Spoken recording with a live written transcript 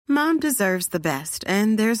Mom deserves the best,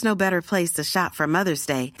 and there's no better place to shop for Mother's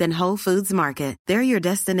Day than Whole Foods Market. They're your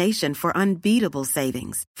destination for unbeatable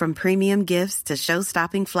savings, from premium gifts to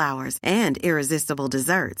show-stopping flowers and irresistible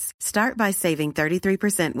desserts. Start by saving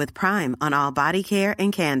 33% with Prime on all body care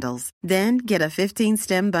and candles. Then get a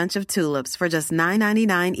 15-stem bunch of tulips for just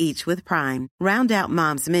 $9.99 each with Prime. Round out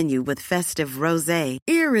Mom's menu with festive rosé,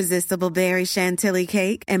 irresistible berry chantilly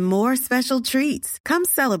cake, and more special treats. Come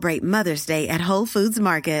celebrate Mother's Day at Whole Foods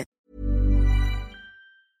Market.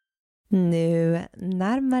 Nu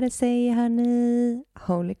närmar det sig, hörni,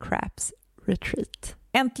 Holy Craps Retreat.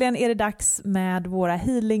 Äntligen är det dags med våra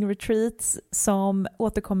healing retreats som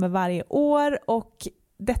återkommer varje år, och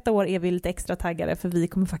detta år är vi lite extra taggade för vi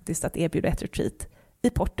kommer faktiskt att erbjuda ett retreat i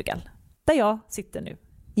Portugal, där jag sitter nu.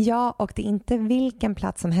 Ja, och det är inte vilken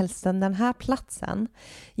plats som helst, den här platsen.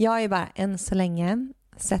 Jag är bara än så länge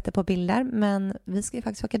sätter på bilder, men vi ska ju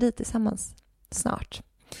faktiskt åka dit tillsammans snart.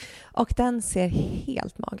 Och den ser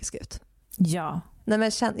helt magisk ut. Ja. Nej,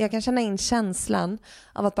 men jag kan känna in känslan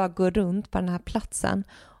av att bara gå runt på den här platsen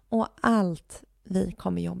och allt vi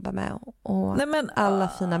kommer jobba med och alla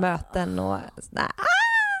fina möten och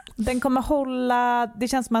Den kommer hålla, det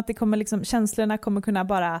känns som att det kommer liksom, känslorna kommer kunna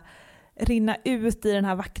bara rinna ut i den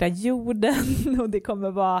här vackra jorden, och det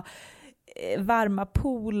kommer vara varma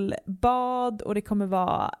poolbad, och det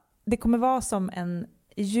kommer vara som en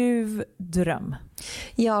ljuv dröm.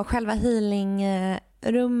 Ja, själva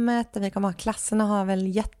healingrummet där vi kommer ha klasserna har väl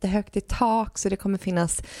jättehögt i tak, så det kommer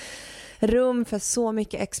finnas rum för så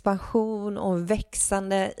mycket expansion och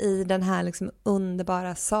växande i den här liksom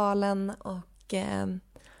underbara salen. Och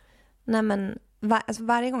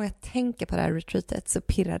varje gång jag tänker på det här retreatet så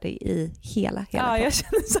pirrar det i hela Ja, jag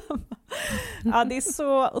känner samma. Ja, det är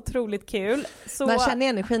så otroligt kul. Så... Man känner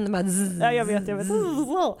energin bara... Ja, jag vet.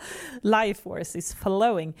 Life force is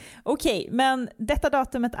flowing. Okej, men detta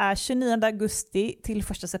datumet är 29 augusti till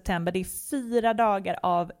 1 september. Det är 4 dagar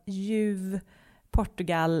av ljuv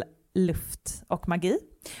Portugal, luft och magi.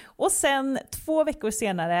 Och sen 2 veckor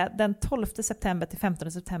senare, den 12 september till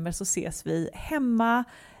 15 september, så ses vi hemma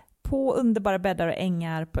på underbara bäddar och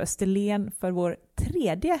ängar på Österlen för vår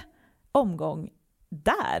 3:e omgång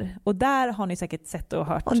där. Och där har ni säkert sett och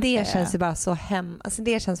hört. Och det känns ju bara så hem. Alltså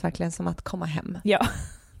det känns verkligen som att komma hem. Ja.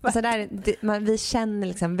 Alltså vi känner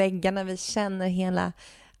liksom väggarna, vi känner hela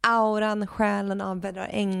auran, själen av bäddar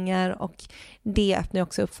och ängar, och det öppnar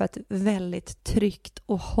också upp för ett väldigt tryggt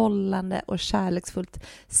och hållande och kärleksfullt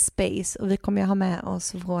space. Och vi kommer ju ha med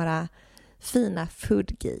oss våra fina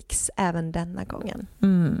foodgeeks även denna gången.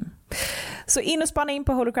 Så in och spana in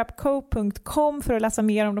på holycrapco.com för att läsa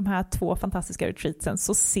mer om de här 2 fantastiska retreatsen,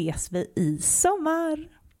 så ses vi i sommar.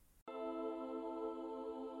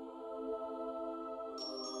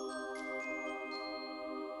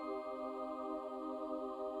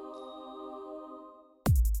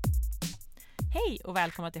 Hej och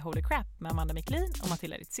välkomna till Holy Crap med Amanda Micklin och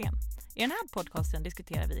Matilda Ritzén. I den här podcasten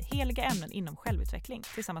diskuterar vi heliga ämnen inom självutveckling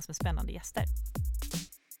tillsammans med spännande gäster.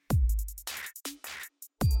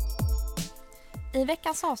 I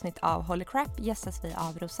veckans avsnitt av Holy Crap gästas vi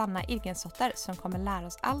av Rosanna Irgensdotter som kommer lära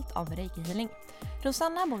oss allt om reiki-healing.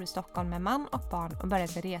 Rosanna bor i Stockholm med man och barn och började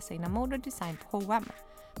sin resa inom mode och design på H&M.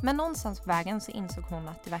 Men någonstans på vägen så insåg hon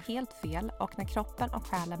att det var helt fel, och när kroppen och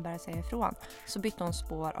själen började säga ifrån så bytte hon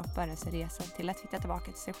spår och började sin resa till att hitta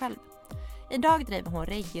tillbaka till sig själv. Idag driver hon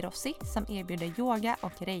Reiki Rossi som erbjuder yoga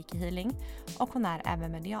och reiki-healing, och hon är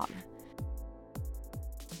även medial.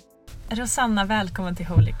 Rosanna, välkommen till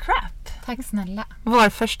Holy Crap. Tack snälla. Vår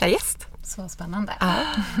första gäst. Så spännande.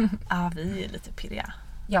 Ja, vi är lite pirriga.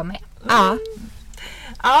 Jag med.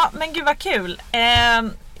 Ja, men gud vad kul.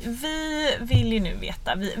 Vi vill ju nu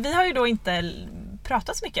veta. Vi har ju då inte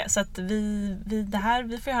pratat så mycket, så att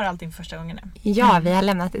vi får ju höra allting för första gången nu. Ja, vi har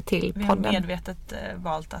lämnat det till podden. Vi har medvetet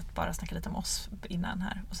valt att bara snacka lite om oss innan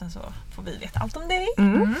här, och sen så får vi veta allt om dig.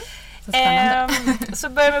 Så spännande. Så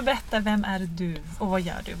börja med att berätta, vem är du och vad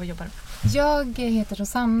gör du? Vad jobbar du? Jag heter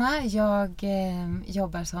Rosanna. Jag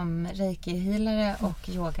jobbar som reiki-healare och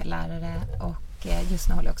yogalärare, och just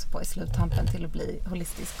nu håller jag också på i sluttampen till att bli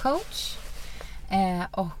holistisk coach.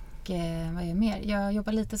 Och vad gör jag mer? Jag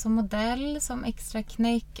jobbar lite som modell, som extra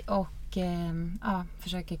knäck, och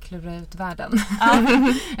försöker klura ut världen.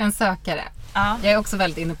 En sökare. Jag är också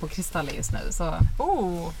väldigt inne på kristaller just nu. Så,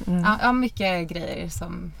 mycket grejer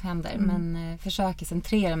som händer. Men försöker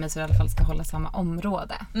centrera mig så i alla fall ska hålla samma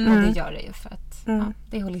område. Och det gör det ju för att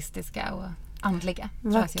det är holistiska och andliga.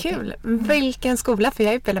 Vad kul. Vilken skola? För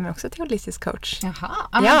jag utbildar mig också till holistisk coach.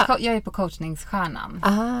 Jaha. Jag är på coachningsstjärnan.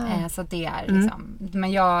 Så det är liksom,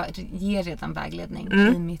 men jag ger redan vägledning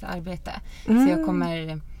i mitt arbete. Så jag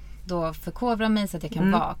kommer då förkovra mig så att jag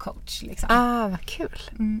kan vara coach. Liksom. Vad kul.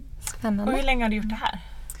 Spännande. Och hur länge har du gjort det här?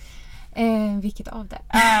 Vilket av det?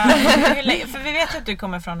 För vi vet att du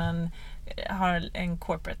kommer från har en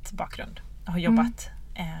corporate bakgrund och har jobbat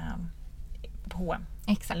på H&M.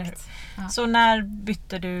 Exakt. Eller hur? Ja. Så när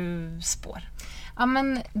bytte du spår? Ja,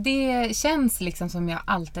 men det känns liksom som jag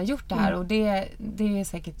alltid har gjort det här och det är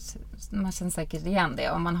säkert, man känner säkert igen det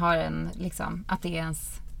om man har en liksom, att det är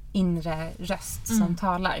ens inre röst som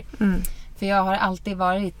talar. För jag har alltid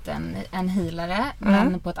varit en healare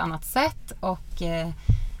men på ett annat sätt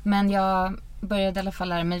men jag började i alla fall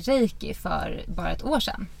lära mig reiki för bara ett år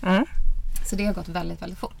sedan. Så det har gått väldigt,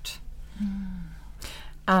 väldigt fort.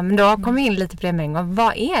 Ja, men då kommer vi in lite på det med en gång.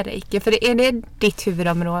 Vad är reiki? För är det ditt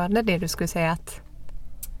huvudområde, det du skulle säga att...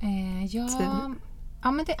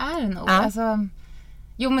 Ja, men det är det nog. Alltså,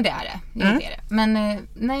 jo, men det är det. Det är det. Men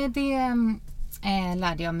nej, det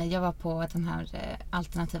lärde jag mig. Jag var på den här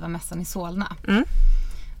alternativa mässan i Solna.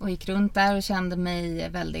 Och gick runt där och kände mig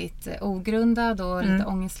väldigt ogrundad och lite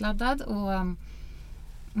ångestladdad.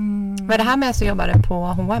 Var det här med så jobbade på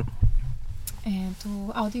H&M?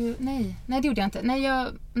 Nej, det gjorde jag inte. Nej,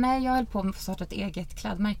 jag höll på att starta ett eget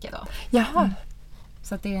klädmärke då. Jaha.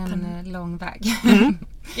 Så att det är en lång väg.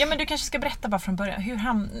 Ja, men du kanske ska berätta bara från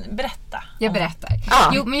början. Berätta. Jag berättar.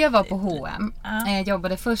 Jo, men jag var på H&M. Jag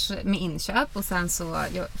jobbade först med inköp och sen så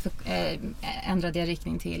ändrade jag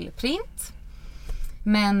riktning till print.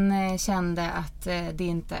 Men kände att det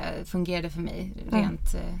inte fungerade för mig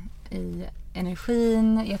rent i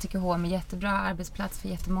energin. Jag tycker H&M är jättebra arbetsplats för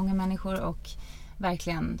jättemånga människor och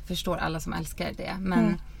verkligen förstår alla som älskar det.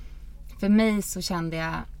 Men för mig så kände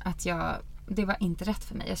jag att det var inte rätt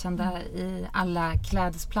för mig. Jag kände i alla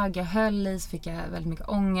klädesplagg jag höll i så fick jag väldigt mycket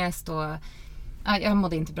ångest och jag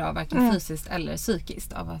mådde inte bra varken fysiskt eller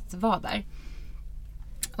psykiskt av att vara där.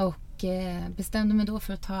 Och bestämde mig då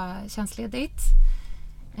för att ta tjänstledigt.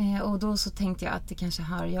 Och då så tänkte jag att det kanske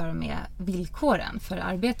har att göra med villkoren för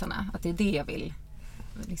arbetarna. Att det är det jag vill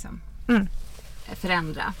liksom,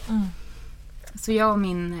 förändra. Så jag och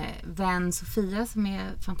min vän Sofia som är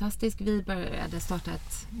fantastisk, vi började starta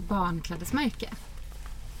ett barnklädesmärke.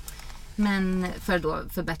 Men för att då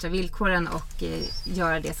förbättra villkoren och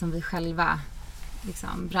göra det som vi själva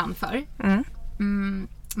liksom brann för.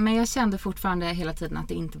 Men jag kände fortfarande hela tiden att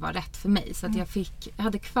det inte var rätt för mig. Så att jag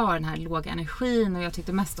hade kvar den här låga energin och jag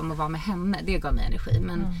tyckte mest om att vara med henne. Det gav mig energi.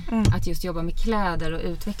 Men att just jobba med kläder och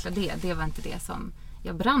utveckla det var inte det som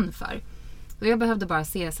jag brann för. Och jag behövde bara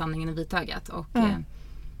se sanningen i vitögat. Och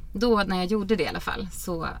då när jag gjorde det i alla fall,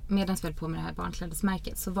 så medan jag höll på med det här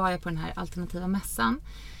barnklädesmärket, så var jag på den här alternativa mässan.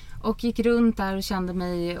 Och gick runt där och kände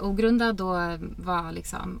mig ogrundad och var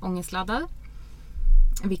liksom ångestladdad.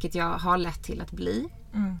 Vilket jag har lätt till att bli.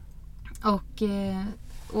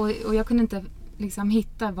 Och jag kunde inte liksom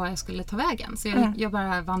hitta var jag skulle ta vägen. Så jag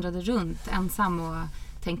bara vandrade runt ensam och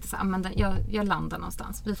tänkte så här, men jag landar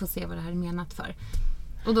någonstans. Vi får se vad det här är menat för.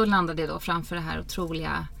 Och då landade jag då framför det här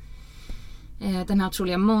den här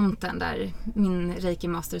otroliga montern där min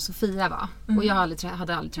reiki-master Sofia var. Och jag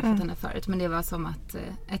hade aldrig träffat henne förut. Men det var som att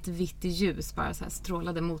ett vitt ljus bara så här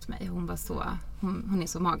strålade mot mig. Hon var så, hon är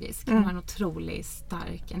så magisk. Hon har en otroligt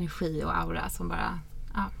stark energi och aura som bara,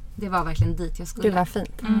 det var verkligen dit jag skulle. Det var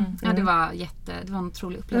fint. Ja, det var en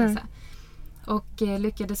otrolig upplevelse. Och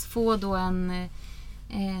lyckades få då en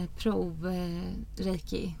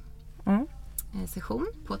prov-reiki session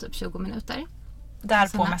på typ 20 minuter.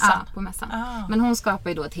 Där på mässan? Ja, på mässan. Men hon skapar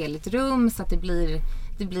ju då ett heligt rum så att det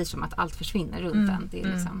blir som att allt försvinner runt en. Det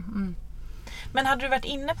är liksom, Men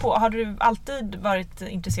har du alltid varit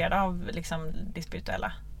intresserad av liksom det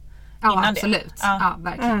spirituella? Ja, absolut. Ja,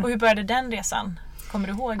 verkligen. Och hur började den resan? Kommer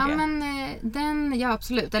du ihåg det? Ja,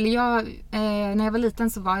 absolut. Eller när jag var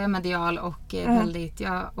liten så var jag medial och jag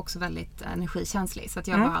är också väldigt energikänslig. Så att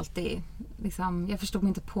jag var alltid, liksom, jag förstod mig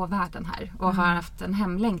inte på världen här. Och har haft en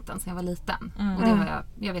hemlängtan sedan jag var liten. Och det har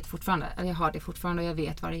jag vet fortfarande, eller jag har det fortfarande och jag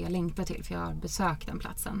vet vad det är jag längtar till. För jag har besökt den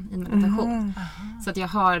platsen i meditation. Så att jag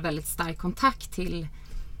har väldigt stark kontakt till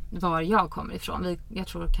var jag kommer ifrån. Jag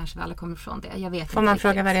tror kanske vi alla kommer ifrån det. Jag vet Får man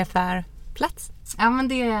fråga vad det är för plats? Ja, men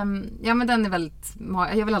den är väldigt...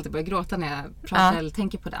 Jag vill alltid börja gråta när jag pratar eller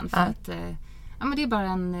tänker på den. För att men det är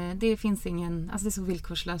bara det finns ingen... Alltså det är så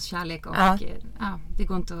villkorslös kärlek och det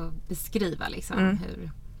går inte att beskriva liksom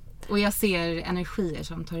hur... Och jag ser energier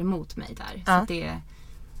som tar emot mig där. Så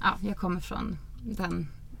att jag kommer från den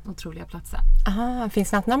otroliga platsen. Aha, finns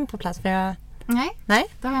det något namn på plats? Nej,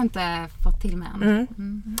 det har jag inte fått till mig än.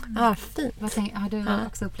 Fint. Har du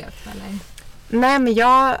också upplevt eller? Nej, men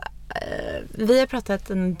jag vi har pratat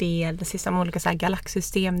en del det sista om olika så här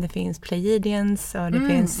galaxsystem. Det finns Pleiadians och det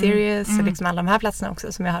finns Sirius och liksom alla de här platserna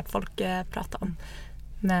också som jag har hört folk prata om.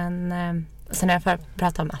 Men sen har jag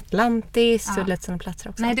pratat om Atlantis och lite sådana platser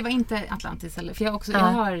också. Nej, det var inte Atlantis heller. För jag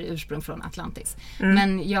har ursprung från Atlantis.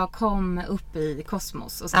 Men jag kom upp i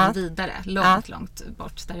kosmos och sen vidare, långt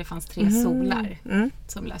bort, där det fanns 3 solar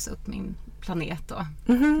som lös upp min planet då.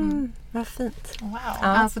 Vad fint. Wow.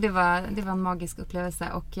 Alltså det var en magisk upplevelse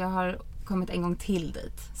och jag har kommit en gång till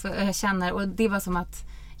dit. Så jag känner, och det var som att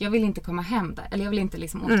jag vill inte komma hem där. Eller jag vill inte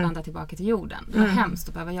liksom återvända tillbaka till jorden. Det var hemskt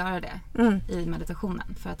att behöva göra det i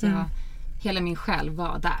meditationen. För att hela min själ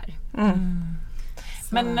var där.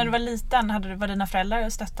 Men när du var liten, var dina föräldrar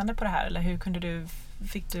stöttande på det här? Eller hur kunde du...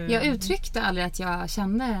 Jag uttryckte aldrig att jag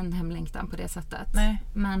kände en hemlängtan på det sättet. Nej.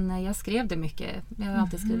 Men jag skrev det mycket. Jag har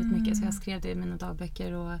alltid skrivit mycket, så jag skrev det i mina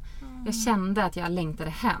dagböcker. Och jag kände att jag längtade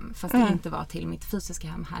hem, fast det inte var till mitt fysiska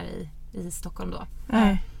hem här i Stockholm då.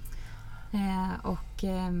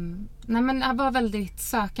 Men jag var väldigt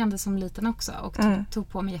sökande som liten också och tog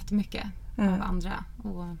på mig jättemycket av andra.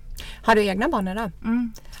 Och... Har du egna barn idag?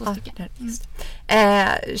 2 stycken.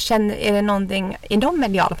 Är det någonting i de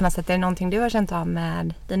mediala på något sätt? Är det någonting du har känt av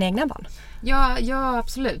med dina egna barn? Ja,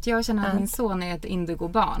 absolut. Jag känner att min son är ett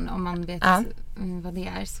indigobarn, om man vet vad det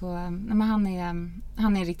är. Så, men han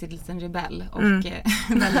är en riktigt liten rebell och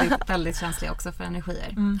väldigt, väldigt känslig också för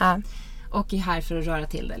energier. Och är här för att röra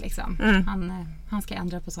till det liksom. Han ska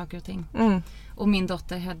ändra på saker och ting. Och min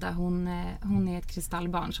dotter Hedda, hon är ett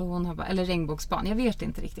kristallbarn, så hon har, eller regnbågsbarn. Jag vet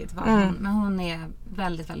inte riktigt vad men hon är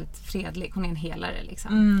väldigt, väldigt fredlig. Hon är en helare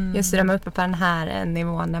liksom. Just det, de är uppe på den här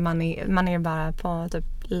nivån där man är bara på typ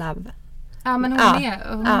love. Ja, men hon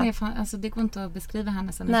är alltså det går inte att beskriva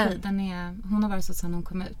hennes energi. Hon har varit så sedan hon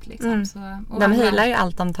kom ut liksom. Så, de healar ju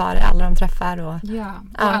allt de tar, alla de träffar och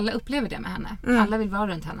alla upplever det med henne. Alla vill vara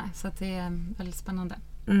runt henne, så att det är väldigt spännande.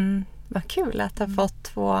 Vad kul att ha fått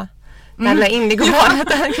 2 jävla indigobarn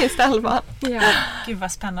och en kristallbarn. Gud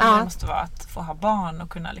vad spännande det måste vara att få ha barn och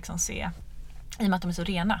kunna liksom se, i och med att de är så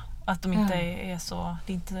rena. Att de inte är så,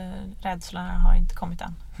 det är inte, rädslorna har inte kommit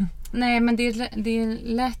än. Nej, men det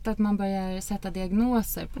är lätt att man börjar sätta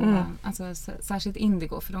diagnoser på, alltså särskilt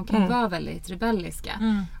indigo, för de kan vara väldigt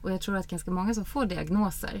rebelliska. Och jag tror att ganska många som får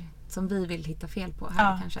diagnoser som vi vill hitta fel på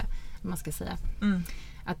här kanske, man ska säga.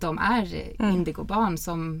 Att de är indigobarn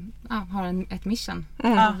som har ett mission.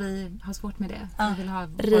 Och vi har svårt med det. Vi vill ha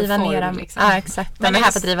riva ner dem. Liksom. Ja, exakt. De är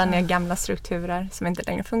här för att riva ner gamla strukturer som inte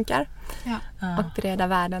längre funkar. Och bereda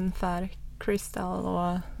världen för Crystal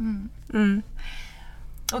och...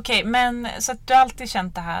 Okej, men så att du har alltid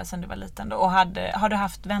känt det här sedan du var liten då, och har du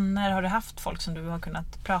haft vänner, har du haft folk som du har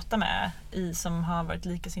kunnat prata med som har varit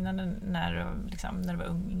likasinnade när du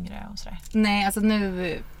var yngre och sådär? Nej, alltså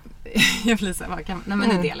nu jag blir så här,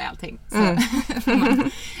 nu delar jag allting. Så.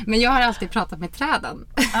 Men jag har alltid pratat med träden.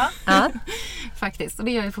 Faktiskt, och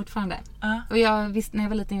det gör jag fortfarande. Och jag visste, när jag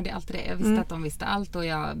var liten gjorde jag alltid det. Jag visste att de visste allt och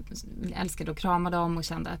jag älskade att krama dem och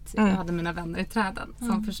kände att jag hade mina vänner i träden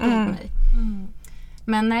som förstod mig.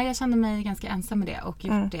 Men nej, jag kände mig ganska ensam med det och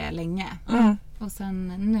gjort det länge. Och sen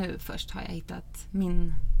nu först har jag hittat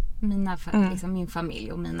min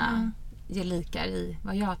familj och mina gelikar i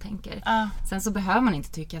vad jag tänker. Sen så behöver man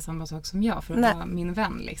inte tycka samma sak som jag för att vara min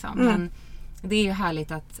vän liksom. Men det är ju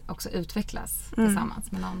härligt att också utvecklas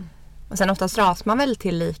tillsammans med någon. Och sen oftast ras man väl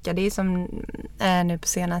till lika. Det är som nu på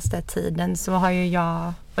senaste tiden så har ju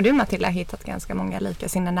jag och du Matilda hittat ganska många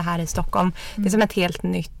likasinnade här i Stockholm. Det är som ett helt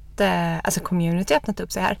nytt community öppnat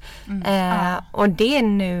upp sig här. Och det är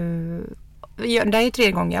nu... Det är ju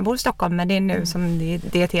 3 gånger jag bor i Stockholm, men det är nu som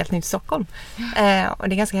det är ett helt nytt Stockholm. Och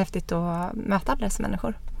det är ganska häftigt att möta alla dessa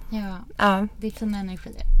människor. Ja, det är fina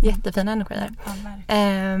energier. Jättefina energier.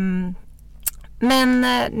 Men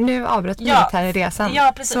nu avbröt vi lite här i resan.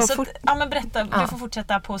 Ja, precis. Så men berätta, du får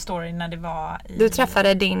fortsätta på storyn när det var Du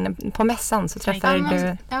träffade på mässan så träffade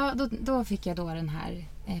du... Ja, då fick jag då den här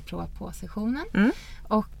prova på sessionen.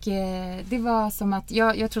 Och det var som att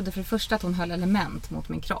jag trodde för det första att hon höll element mot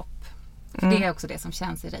min kropp. För det är också det som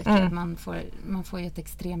känns i reiki. Man får ju ett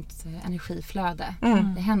extremt energiflöde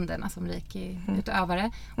i händerna som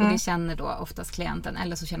reiki-utövare. Och det känner då oftast klienten.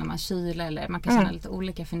 Eller så känner man kyla eller man kan känna lite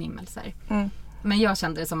olika förnimmelser. Men jag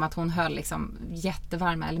kände det som att hon höll liksom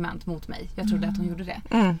jättevarma element mot mig. Jag trodde att hon gjorde det.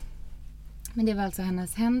 Men det var alltså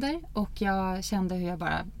hennes händer. Och jag kände hur jag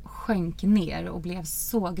bara sjönk ner och blev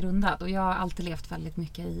så grundad. Och jag har alltid levt väldigt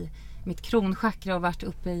mycket i mitt kronchakra och varit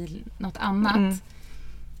uppe i något annat.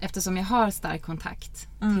 Eftersom jag har stark kontakt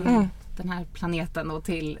till den här planeten och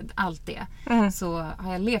till allt det så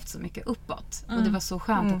har jag levt så mycket uppåt. Och det var så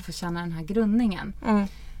skönt att få känna den här grundningen.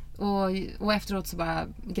 Och efteråt så bara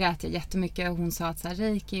grät jag jättemycket. Och hon sa att så här,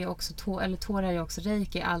 reiki är också tårar är också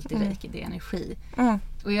reiki. Allt är reiki, det är energi.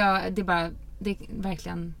 Och det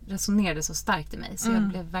verkligen resonerade så starkt i mig. Så jag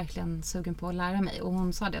blev verkligen sugen på att lära mig. Och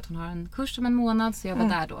hon sa det att hon har en kurs om en månad. Så jag var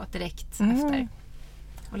där då direkt efter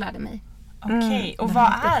och lärde mig. Okej, och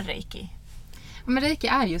vad är reiki? Men reiki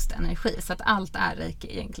är just energi. Så att allt är reiki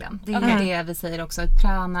egentligen. Det är det vi säger också.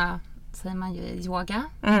 Prana säger man ju i yoga.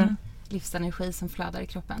 Livsenergi som flödar i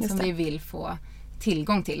kroppen. Som vi vill få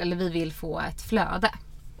tillgång till. Eller vi vill få ett flöde.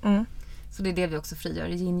 Så det är det vi också frigör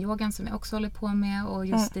i yin-yogan som jag också håller på med. Och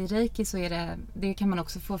just i reiki så är det kan man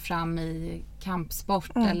också få fram i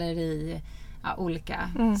kampsport eller i olika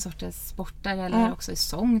sorters sporter eller också i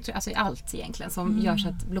sång. Alltså i allt egentligen som gör så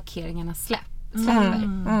att blockeringarna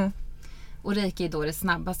släpper. Och reiki är då det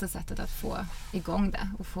snabbaste sättet att få igång det.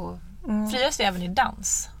 Och få... Frigörs det även i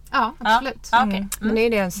dans? Ja, absolut. Okay. Men det är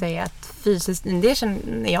det jag säger att det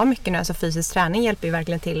känner jag mycket nu, alltså fysisk träning hjälper ju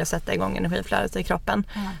verkligen till att sätta igång energiflödet i kroppen.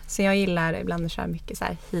 Så jag gillar ibland att köra mycket så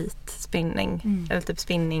här heat, spinning eller typ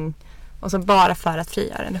spinning och så bara för att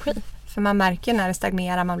frigöra energi. För man märker när det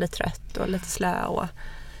stagnerar, man blir trött och lite slö och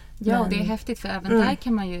ja, och det är häftigt för även där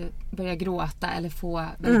kan man ju börja gråta eller få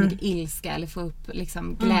väldigt mycket ilska eller få upp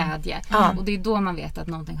liksom glädje. Och det är då man vet att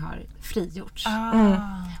någonting har frigjorts.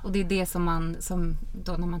 Och det är det som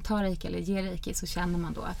då när man tar reiki eller ger reiki så känner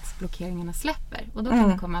man då att blockeringarna släpper. Och då kan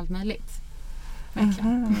det komma allt möjligt.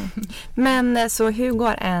 Verkligen. Men så hur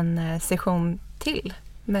går en session till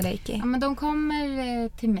med reiki? Ja, men de kommer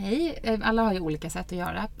till mig. Alla har ju olika sätt att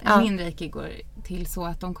göra. Min reiki går till så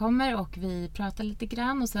att de kommer och vi pratar lite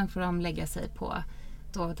grann och sen får de lägga sig på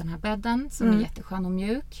då den här bädden som är jätteskön och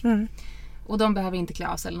mjuk. Och de behöver inte klä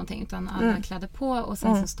av sig eller någonting utan alla kläder på och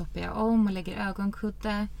sen så stoppar jag om och lägger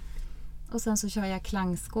ögonkudde. Och sen så kör jag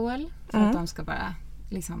klangskål för att de ska bara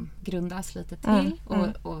liksom grundas lite till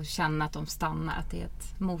och känna att de stannar, att det är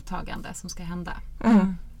ett mottagande som ska hända.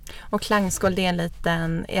 Och klangskål, det är en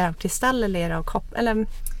liten, är det av kristall eller är det av koppar? Eller...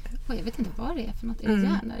 Jag vet inte vad det är för något. Är det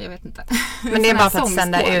järn? Jag vet inte. Men det är bara för att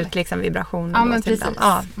sända ut liksom vibrationer. Ja, men precis.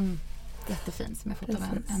 Jättefin som jag fått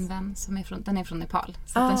av en vän som är den är från Nepal.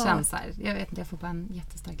 Så den känns så här. Jag vet inte, jag får bara en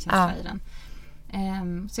jättestark känsla i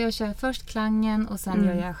den. Så jag kör först klangen och sen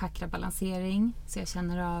gör jag chakrabalansering. Så jag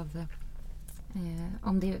känner av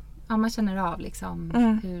om det man känner av liksom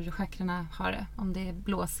hur chakrarna har det. Om det är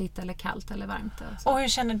blåsigt eller kallt eller varmt. Och hur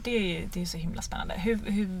känner det? Det är så himla spännande.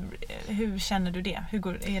 Hur känner du det?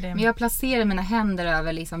 Är det? Men jag placerar mina händer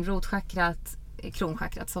över liksom rotchakrat,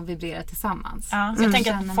 kronchakrat som vibrerar tillsammans. Ja, så jag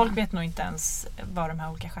tänker att folk vet nog inte ens vad de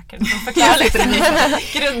här olika chakrarna är. Förklara lite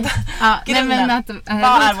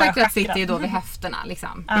grunden. Rotchakrat sitter ju då vid höfterna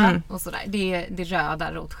liksom. Och sådär. Det är det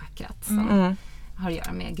röda rotchakrat som har att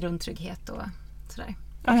göra med grundtrygghet och sådär.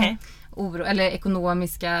 Okay. Oro, eller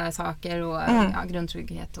ekonomiska saker och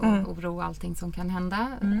grundtrygghet och oro och allting som kan hända.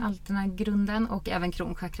 Allt den här grunden och även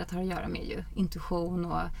kronchakrat har att göra med ju intuition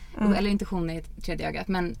och eller intuition är tredje ögat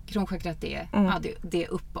men kronchakrat det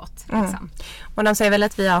är uppåt liksom. Och de säger väl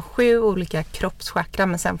att vi har 7 olika kroppschakra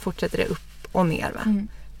men sen fortsätter det upp och ner va?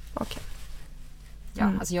 Okej.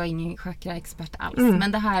 Ja, alltså jag är ingen chakraexpert alls.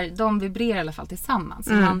 Men det här, de vibrerar i alla fall tillsammans.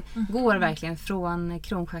 Så man går verkligen från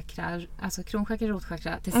kronchakra, alltså kronchakra,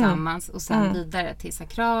 rotchakra tillsammans och sen vidare till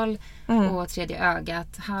sakral och tredje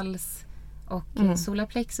ögat, hals och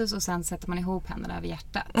solarplexus och sen sätter man ihop händerna över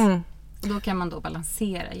hjärtat. Och då kan man då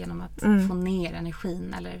balansera genom att få ner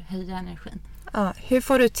energin eller höja energin. Hur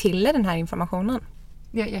får du till den här informationen?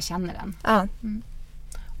 Jag känner den.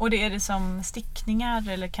 Och det är det som stickningar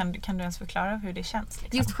eller kan du ens förklara hur det känns?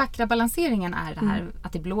 Liksom? Just chakrabalanseringen är det här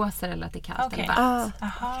att det blåser eller att det är kallt eller varmt.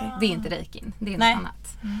 Det är inte reikin, det är något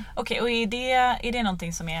annat. Okej, och är det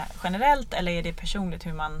någonting som är generellt eller är det personligt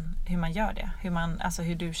hur man gör det?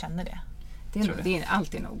 Hur du känner det? Det är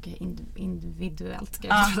alltid nog individuellt ska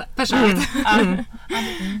jag säga. Personligt.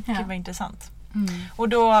 Det var intressant. Och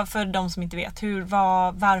då för de som inte vet,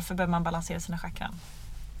 varför behöver man balansera sina chakran?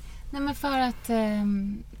 Nej men för att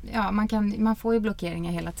man får ju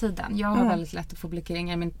blockeringar hela tiden. Jag har väldigt lätt att få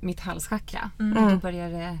blockeringar i mitt halschakra. Och då börjar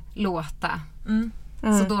det låta.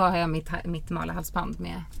 Så då har jag mitt mala halsband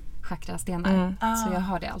med chakrastenar. Så jag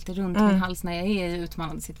har det alltid runt min hals när jag är i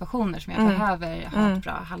utmanande situationer som jag behöver ha ett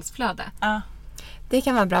bra halsflöde. Det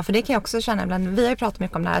kan vara bra, för det kan jag också känna ibland. Vi har ju pratat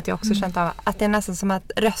mycket om det här, att jag också känt av att det är nästan som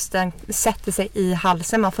att rösten sätter sig i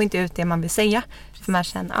halsen. Man får inte ut det man vill säga. För man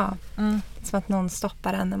känner, som att någon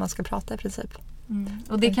stoppar en när man ska prata i princip.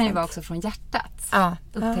 Och det kan ju vara också från hjärtat.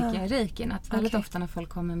 Upptäcker jag i reikin. Att väldigt ofta när folk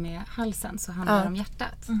kommer med halsen så handlar det om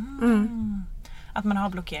hjärtat. Att man har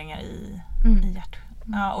blockeringar i hjärtat.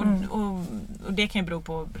 Ja, och och det kan ju bero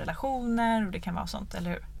på relationer och det kan vara sånt, eller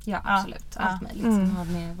hur? Ja, absolut. Allt möjligt som har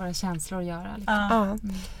med våra känslor att göra. Liksom.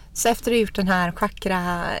 Så efter att du gjort den här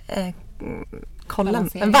chakra-kollen,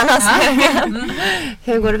 balanseringen.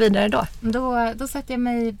 hur går du vidare då? Då sätter jag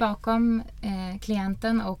mig bakom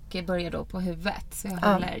klienten och börjar då på huvudet. Så jag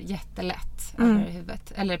håller jättelätt över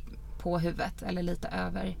huvudet. Eller på huvudet. Eller lite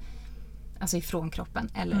över, alltså ifrån kroppen.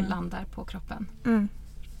 Eller landar på kroppen.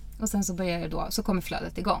 Och sen så börjar jag så kommer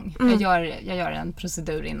flödet igång. Jag gör en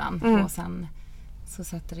procedur innan och sen så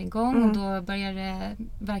sätter det igång och då börjar det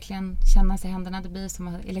verkligen kännas i händerna. Det blir som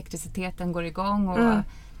att elektriciteten går igång och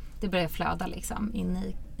det börjar flöda liksom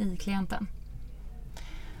in i klienten.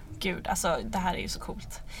 Gud, alltså det här är ju så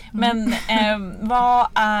coolt. Men vad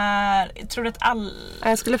är, tror du att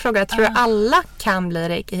Jag skulle fråga, tror du alla kan bli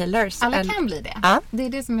reiki healers? Alla kan bli det. Ja. Det är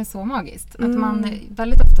det som är så magiskt. Att man,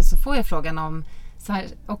 väldigt ofta så får jag frågan om så här,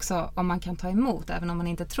 också om man kan ta emot även om man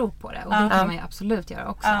inte tror på det. Och det kan man ju absolut göra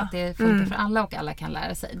också. Att det funkar för alla och alla kan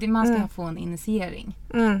lära sig. Man ska få en initiering.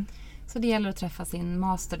 Så det gäller att träffa sin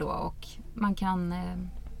master då och man kan,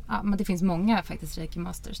 men det finns många faktiskt reiki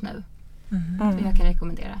masters nu. Och jag kan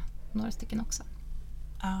rekommendera några stycken också.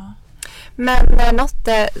 Ja. Men något,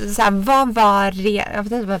 såhär, vad var jag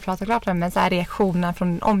vet inte vad jag pratar klart om, men reaktionerna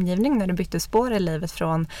från omgivningen när du bytte spår i livet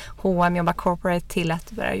från H&M, jobba corporate till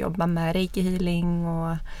att börja jobba med reiki healing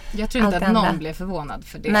och jag tror inte att någon blev förvånad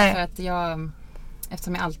för det. Nej. För att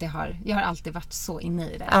eftersom jag har alltid varit så inne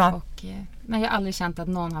i det. Och, men jag har aldrig känt att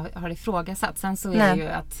någon har ifrågasatt. Sen så är det ju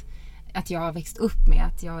att jag har växt upp med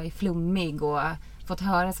att jag är flummig och fått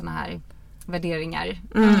höra såna här värderingar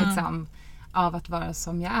liksom, av att vara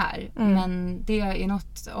som jag är. Men det är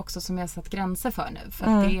något också som jag har satt gränser för nu. För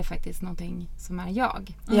att det är faktiskt någonting som är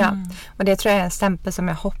jag. Ja, och det tror jag är en stämpel som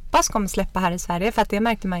jag hoppas kommer släppa här i Sverige. För att det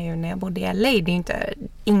märkte man ju när jag bodde i LA. Det är inte,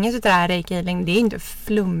 inget av det här reiki healing, det är inte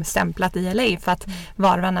flumstämplat i LA. För att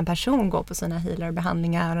var och varannan person går på sina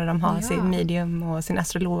healerbehandlingar och de har sin medium och sin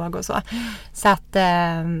astrolog och så. Så att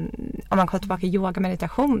om man kommer tillbaka till yoga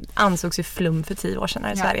meditation ansågs ju flum för 10 år sedan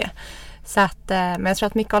här i Sverige. Så att, men jag tror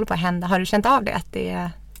att mycket håller på att hända. Har du känt av det? Att det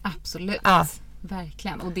är... Absolut,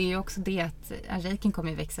 verkligen. Och det är ju också det att reikin kommer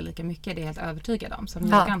ju växa lika mycket, det är jag helt övertygad om, som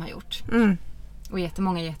yogan har gjort. Och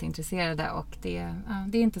jättemånga är jätteintresserade och det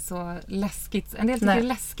är inte så läskigt. En del tycker det är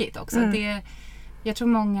läskigt också. Jag tror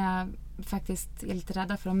många faktiskt är lite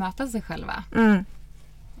rädda för att möta sig själva.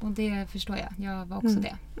 Och det förstår jag. Jag var också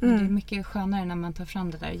det. Det är mycket skönare när man tar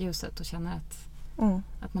fram det där ljuset och känner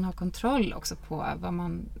att man har kontroll också på vad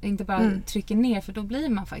man inte bara trycker ner, för då blir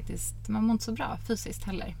man faktiskt, man mår inte så bra fysiskt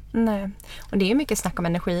heller. Nej, och det är mycket snack om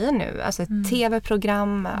energier nu. Alltså ett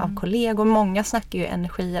tv-program av kollegor, många snackar ju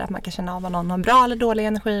energier, att man kan känna av vad någon har bra eller dåliga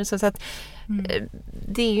energier. Så att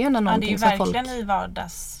det är ju ändå någonting som folk... Det är ju verkligen i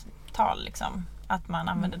vardagstal liksom, att man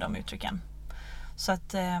använder de uttrycken. Så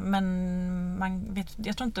att, men man vet,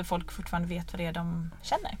 jag tror inte folk fortfarande vet vad det är de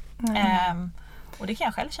känner. Och det kan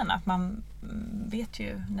jag själv känna, att man vet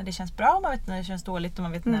ju när det känns bra, man vet när det känns dåligt och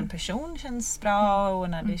man vet när en person känns bra och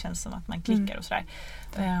när det känns som att man klickar och sådär.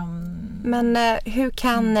 Men hur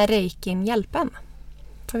kan reikin hjälpa en?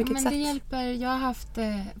 På vilket sätt? Det hjälper, jag har haft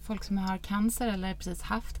folk som har cancer eller precis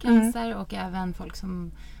haft cancer och även folk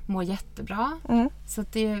som mår jättebra. Så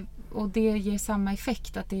att det ger samma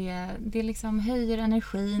effekt, att det liksom höjer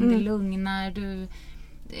energin, det lugnar,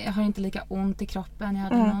 jag har inte lika ont i kroppen. Jag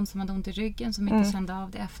hade någon som hade ont i ryggen som inte kände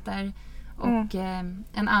av det efter. Och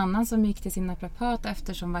en annan som gick till sin naprapat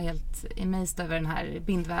efter, som var helt amazed över den här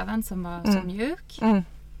bindväven som var så mjuk.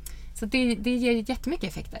 Så det ger jättemycket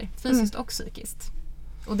effekter, fysiskt och psykiskt.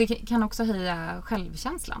 Och det kan också höja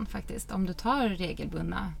självkänslan faktiskt, om du tar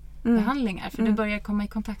regelbundna behandlingar. För du börjar komma i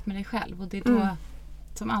kontakt med dig själv och det är då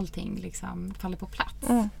som allting liksom faller på plats.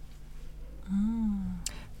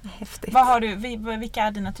 Häftigt. Vad har du, vilka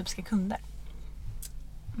är dina typiska kunder?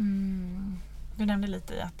 Du nämnde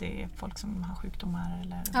lite i att det är folk som har sjukdomar.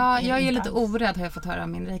 Eller jag är lite orädd, har jag fått höra av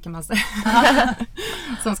min reikimaster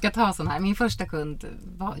som ska ta sån här. Min första kund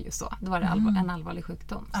var ju så. Det var en allvarlig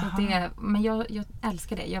sjukdom. Så men jag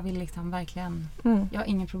älskar det. Jag vill liksom verkligen, jag har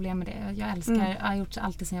ingen problem med det. Jag älskar, jag har gjort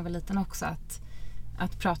alltid sedan jag var liten också,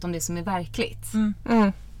 att prata om det som är verkligt.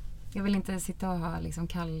 Jag vill inte sitta och ha liksom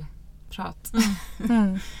kallprat.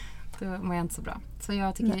 Då mår jag inte så bra. Så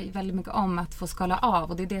jag tycker väldigt mycket om att få skala av.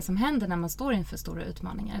 Och det är det som händer när man står inför stora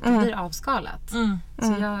utmaningar. Att det blir avskalat.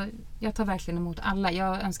 Så jag tar verkligen emot alla.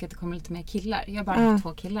 Jag önskar att det kommer lite mer killar. Jag har bara haft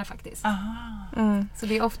 2 killar faktiskt. Så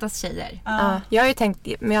det är oftast tjejer. Jag har ju tänkt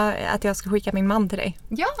att jag ska skicka min man till dig.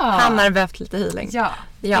 Ja! Han har behövt lite healing. Ja.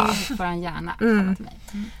 Det får han gärna komma till mig.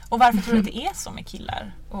 Och varför tror du att det är så med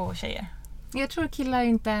killar och tjejer? Jag tror killar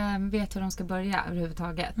inte vet hur de ska börja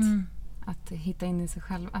överhuvudtaget. att hitta in i sig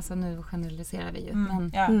själv. Alltså nu generaliserar vi ju.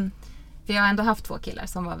 Men vi har ändå haft 2 killar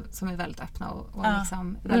som är väldigt öppna och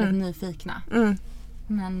liksom väldigt nyfikna.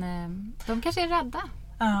 Men de kanske är rädda.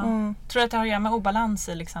 Tror du att det har att göra med obalans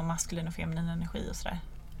i liksom maskulin och feminin energi och sådär?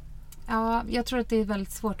 Ja, jag tror att det är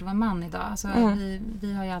väldigt svårt att vara man idag. Alltså,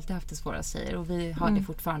 vi har ju alltid haft det svåra tjejer och vi har det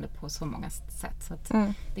fortfarande på så många sätt. Så att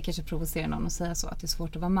det kanske provocerar någon att säga så, att det är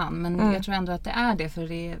svårt att vara man. Men jag tror ändå att det är det,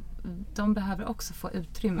 för de behöver också få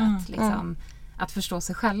utrymmet liksom, att förstå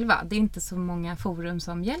sig själva. Det är inte så många forum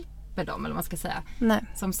som hjälper dem, eller vad man ska säga. Nej.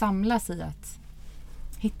 Som samlas i att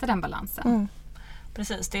hitta den balansen.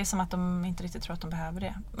 Precis, det är som att de inte riktigt tror att de behöver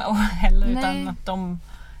det. Utan att de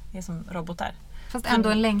är som robotar. Fast ändå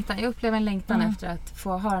en längtan. Jag upplever en längtan efter att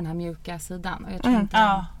få ha den här mjuka sidan. Och jag tror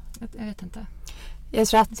inte... Jag vet inte. Jag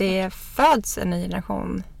tror att det föds en ny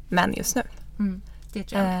generation män just nu. Det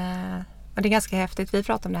tror jag. Och det är ganska häftigt. Vi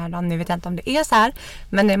pratar om det här idag. Nu vet jag inte om det är så här.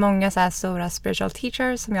 Men det är många så här stora spiritual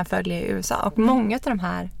teachers som jag följer i USA. Och många av de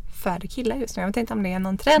här föder killar just nu. Jag vet inte om det är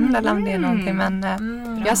någon trend eller om det är någonting. Men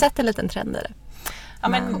jag har sett en liten trend i det. Ja,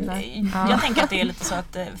 men jag tänker att det är lite så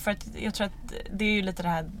att, för att jag tror att det är ju lite det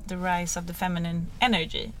här the rise of the feminine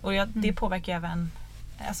energy, och det påverkar även,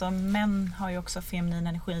 alltså män har ju också feminin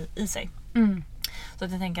energi i sig. Så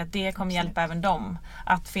att jag tänker att det kommer hjälpa även dem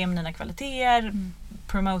att feminina kvaliteter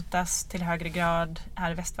promotas till högre grad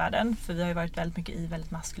här i västvärlden, för vi har ju varit väldigt mycket i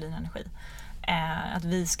väldigt maskulin energi. Att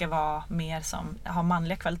vi ska vara mer som, ha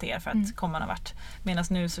manliga kvaliteter för att komma någon vart. Medan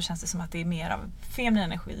nu så känns det som att det är mer av feminina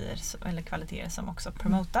energier eller kvaliteter som också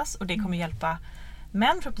promotas, och det kommer hjälpa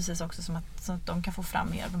män förhoppningsvis också, så att de kan få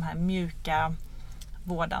fram mer av de här mjuka,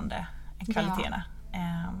 vårdande kvaliteterna.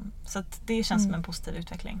 Så att det känns som en positiv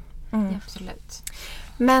utveckling. Absolut.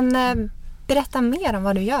 Men berätta mer om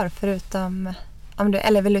vad du gör, förutom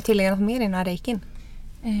eller vill du tillägga något mer inom reikin?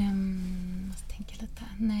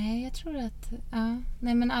 Nej, jag tror att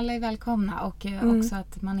men alla är välkomna, och också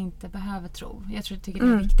att man inte behöver tro. Jag tycker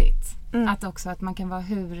det är viktigt. Att också att man kan vara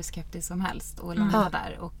hur skeptisk som helst och landa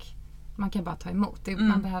där, och man kan bara ta emot.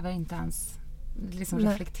 Man behöver inte ens liksom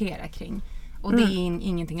reflektera kring. Och det är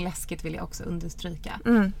ingenting läskigt, vill jag också understryka.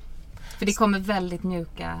 För det kommer väldigt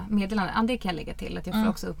mjuka meddelanden. Det kan jag lägga till, att jag får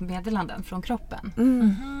också upp meddelanden från kroppen.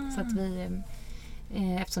 Så att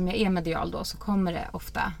eftersom jag är medial då, så kommer det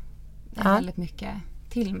ofta väldigt mycket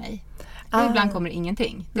till mig. Och ibland kommer det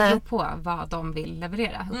ingenting. Det beror på vad de vill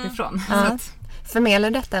leverera uppifrån. Så att,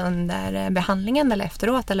 förmedlar detta under behandlingen eller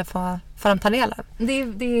efteråt, eller får de ta del av? Det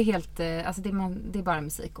är helt, alltså det är bara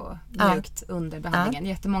musik och mjukt under behandlingen.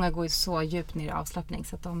 Jättemånga går ju så djupt ner i avslappning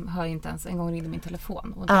så att de hör inte ens, en gång ringde min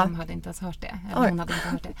telefon och de hade inte ens hört det. Eller hon hade inte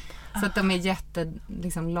hört det. Så att de är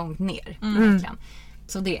liksom långt ner. Verkligen.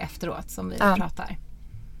 Så det är efteråt som vi pratar.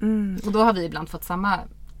 Och då har vi ibland fått samma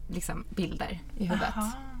liksom bilder i huvudet.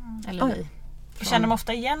 Eller vi. Känner de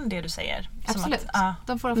ofta igen det du säger? Absolut.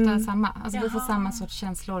 De får ofta samma. Alltså vi får samma sorts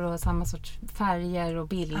känslor och samma sorts färger och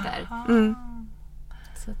bilder.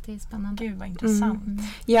 Så det är spännande. Gud vad intressant.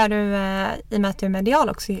 Gör du, i och med att du är medial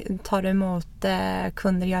också, tar du emot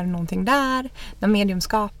kunder, gör du någonting där? Någon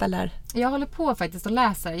mediumskap eller? Jag håller på faktiskt och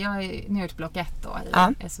läser. Jag är nu ute block 1 då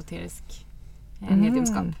i esoterisk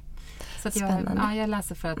mediumskap. Så att jag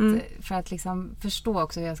läser för att liksom förstå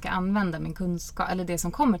också hur jag ska använda min kunskap, eller det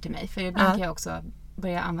som kommer till mig. För ibland kan jag också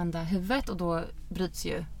börja använda huvudet, och då bryts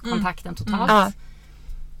ju kontakten totalt.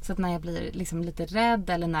 Så att när jag blir liksom lite rädd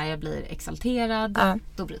eller när jag blir exalterad,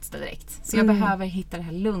 då bryts det direkt. Så jag behöver hitta det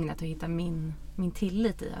här lugnet och hitta min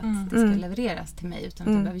tillit i att det ska levereras till mig utan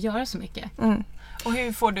att jag behöver göra så mycket. Och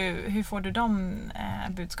hur får du de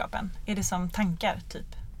budskapen? Är det som tankar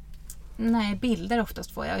typ? Nej, bilder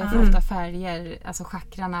oftast får jag. Jag får ofta färger, alltså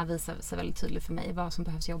chakrarna visar sig väldigt tydligt för mig vad som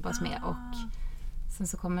behövs jobbas med, och sen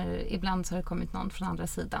så ibland så har det kommit någon från andra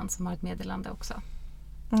sidan som har ett meddelande också.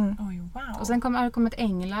 Oj, wow. Och sen har det kommit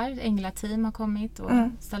änglateam har kommit och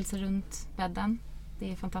ställt sig runt bädden.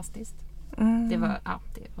 Det är fantastiskt. Det var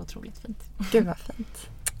otroligt fint. Gud vad fint.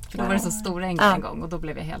 För då var det så stora änglar en gång, och då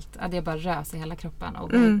blev jag helt, det bara rös i hela kroppen, och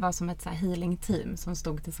det var som ett så här healing team som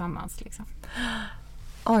stod tillsammans liksom.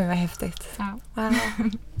 Oj, vad häftigt. Ja. Wow.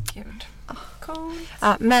 Gud. Coolt.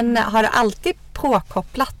 Ja, men har du alltid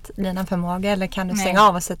påkopplat dina förmågor, eller kan du stänga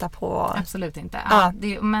av och sätta på? Absolut inte. Ja.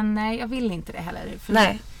 Men jag vill inte det heller. För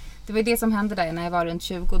Nej. Det var det som hände där när jag var runt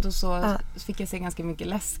 20, och då så fick jag se ganska mycket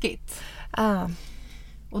läskigt.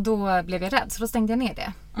 Och då blev jag rädd, så då stängde jag ner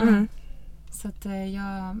det. Så att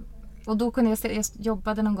och då kunde jag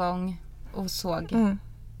jobbade någon gång och såg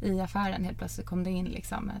i affären, helt plötsligt kom det in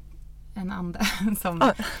liksom en ande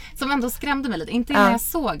som ändå skrämde mig lite. Inte när jag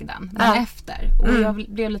såg den, men efter. Och jag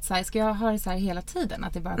blev lite så här, ska jag ha det så här hela tiden?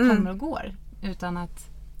 Att det bara kommer och går? Utan att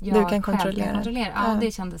jag kan själv kontrollera. kan kontrollera. Ja,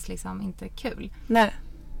 det kändes liksom inte kul. Nej.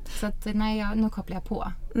 Så att nu kopplar jag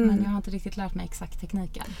på. Men jag har inte riktigt lärt mig exakt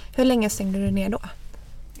tekniken. Hur länge stängde du ner då?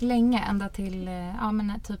 Länge, ända till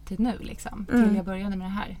typ till nu liksom. Till jag började med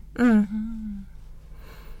det här.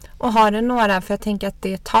 Och har du några, för jag tänker att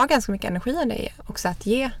det tar ganska mycket energi av dig också att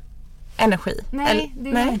ge energi. Nej, det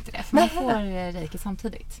gör inte det. För man får reiki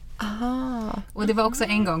samtidigt. Aha. Och det var också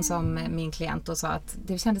en gång som min klient då sa att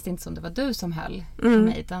det kändes inte som det var du som höll på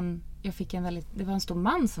mig. Utan jag fick det var en stor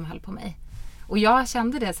man som höll på mig. Och jag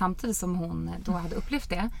kände det samtidigt som hon då hade upplevt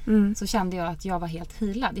det. Så kände jag att jag var helt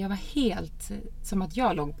healad. Jag var helt som att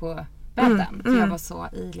jag låg på bädden. För jag var så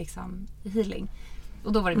i healing.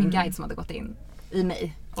 Och då var det min guide som hade gått in i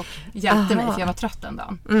mig och hjälpte mig, för jag var trött den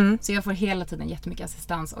dagen. Så jag får hela tiden jättemycket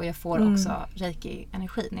assistans, och jag får också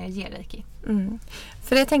reiki-energi när jag ger reiki.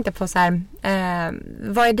 För jag tänkte på så här,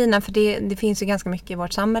 vad är dina, för det finns ju ganska mycket i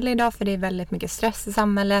vårt samhälle idag, för det är väldigt mycket stress i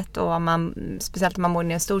samhället, och speciellt om man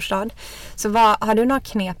bor i en storstad. Så har du några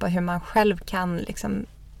knep på hur man själv kan liksom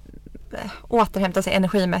återhämta sig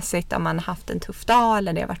energimässigt om man har haft en tuff dag,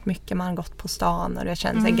 eller det har varit mycket, man har gått på stan och det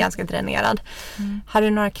känns sig ganska dränerad. Har du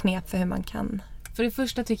några knep för hur man kan? För det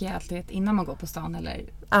första tycker jag alltid att innan man går på stan eller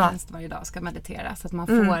helst varje dag ska meditera, så att man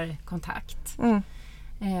får kontakt.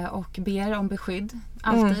 Och ber om beskydd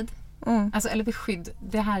alltid. Alltså, eller beskydd,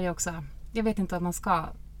 det här är också, jag vet inte om man ska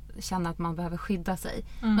känna att man behöver skydda sig,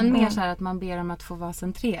 men mer så här att man ber om att få vara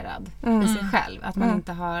centrerad i sig själv, att man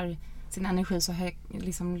inte har sin energi så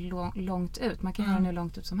liksom långt ut. Man kan göra den hur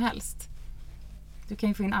långt ut som helst. Du kan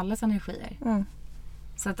ju få in allas energier.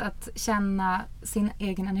 Så att känna sin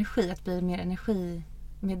egen energi, att bli mer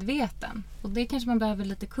energimedveten. Och det kanske man behöver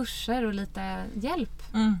lite kurser och lite hjälp.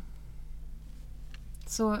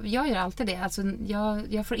 Så jag gör alltid det. Alltså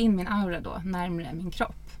jag får in min aura då närmare min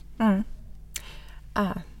kropp.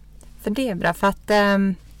 För det är bra, för att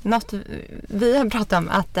något vi har pratat om,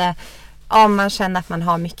 att om man känner att man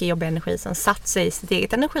har mycket jobbig energi som satt sig i sitt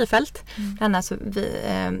eget energifält. Alltså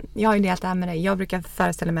jag har ju delat det här med dig. Jag brukar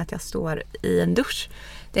föreställa mig att jag står i en dusch.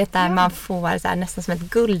 Det är där man får så här, nästan som ett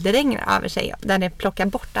guldregn över sig. Där det plockar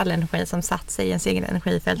bort all energi som satt sig i ens egen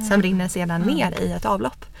energifält. Som rinner sedan ner i ett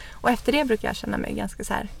avlopp. Och efter det brukar jag känna mig ganska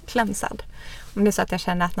så här klämsad. Om det är så att jag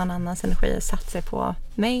känner att någon annans energi har satt sig på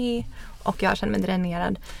mig och jag känner mig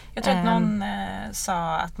dränerad. Jag tror att någon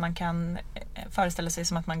sa att man kan föreställa sig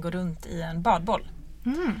som att man går runt i en badboll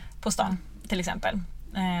på stan till exempel.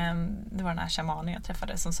 Det var den här shamanen jag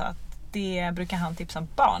träffade som sa att det brukar han tipsa om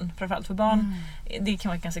barn, framförallt för barn. Det kan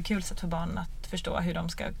vara ett ganska kul sätt för barn att förstå hur de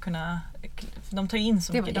ska kunna, de tar in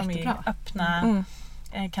så mycket, de är ju öppna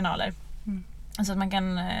kanaler. Så att man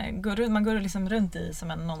kan man går liksom runt i som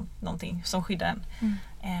någonting som skyddar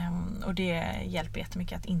en. Och det hjälper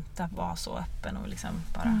jättemycket att inte vara så öppen och liksom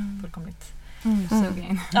bara fullkomligt suga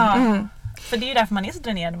in. För det är ju därför man är så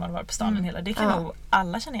dränerad när man var på stan hela. Det kan nog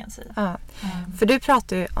alla känna igen sig i. För du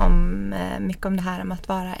pratar ju mycket om det här om att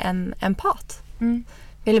vara en empat.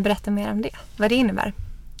 Vill du berätta mer om det? Vad det innebär?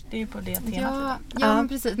 Det är ju på det temat. Ja, men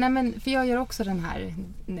precis. Nej, men för jag gör också den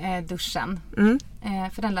här duschen.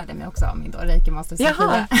 För den lärde jag mig också av min reiki-master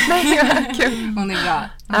Sofia. Kul. Hon är bra.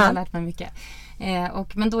 Hon har lärt mig mycket.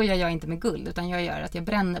 Men då gör jag inte med guld, utan jag gör att jag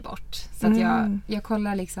bränner bort. Så att jag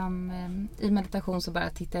kollar liksom i meditation, så bara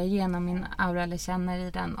tittar jag igenom min aura eller känner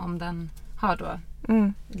i den om den har då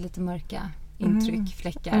lite mörka intryck,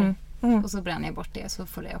 fläckar. Och så bränner jag bort det, så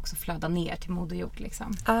får det också flöda ner till moder jord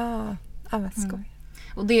liksom. Vad skoj.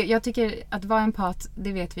 Och jag tycker att vara empat,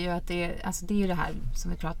 det vet vi ju att det är ju det här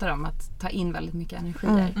som vi pratar om, att ta in väldigt mycket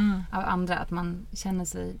energier av andra, att man känner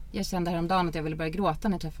sig, jag kände häromdagen att jag ville börja gråta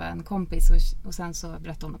när jag träffade en kompis och sen så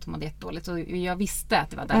berättade hon att hon hade jättedåligt, och jag visste att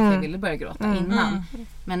det var därför jag ville börja gråta innan,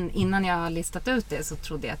 men innan jag har listat ut det så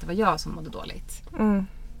trodde jag att det var jag som mådde dåligt,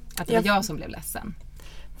 att det var jag som blev ledsen.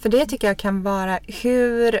 För det tycker jag kan vara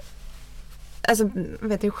hur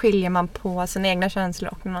skiljer man på sina egna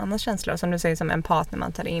känslor och någon annans känslor, som du säger som empat, när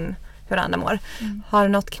man tar in hur andra mår. Har du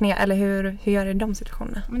något knep, eller hur gör du i de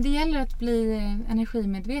situationerna? Men det gäller att bli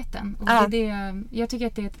energimedveten. Och jag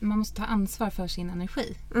tycker att man måste ta ansvar för sin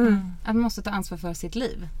energi. Att man måste ta ansvar för sitt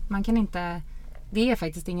liv. Man kan inte, det är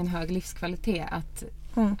faktiskt ingen hög livskvalitet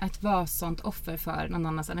att vara sånt offer för någon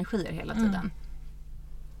annans energier hela tiden.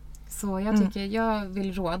 Så jag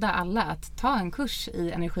vill råda alla att ta en kurs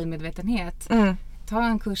i energimedvetenhet. Ta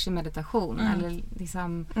en kurs i meditation eller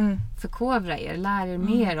liksom förkovra er. Lär er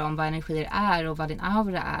mer om vad energier är och vad din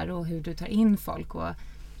aura är och hur du tar in folk. Och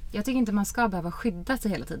jag tycker inte man ska behöva skydda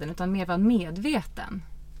sig hela tiden, utan mer vara medveten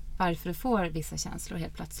varför du får vissa känslor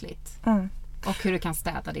helt plötsligt. Och hur du kan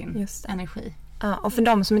städa din energi. Och för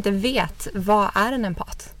de som inte vet, vad är en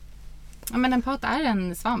empat? Ja, men en pat är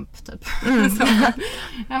en svamp typ. Så,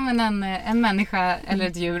 ja, men en människa eller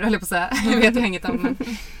ett djur, eller på så här, jag vet inget om, men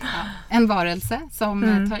en varelse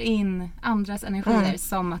som tar in andras energier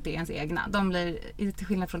som att det är ens egna. De blir, till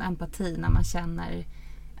skillnad från empati, när man känner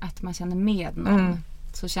att man känner med någon,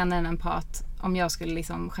 så känner en empat, om jag skulle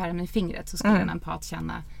liksom skära mig i fingret, så skulle en empat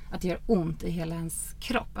känna att det gör ont i hela ens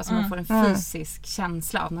kropp. Alltså man får en fysisk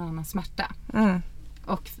känsla av någon annans smärta.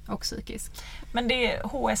 Och psykisk. Men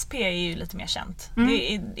HSP är ju lite mer känt.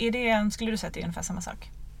 Skulle du säga att det är ungefär samma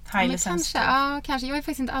sak? Kanske. Jag är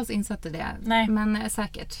faktiskt inte alls insatt i det. Nej. Men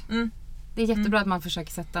säkert. Det är jättebra att man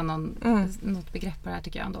försöker sätta något begrepp på det här,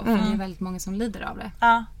 tycker jag ändå. För det är väldigt många som lider av det.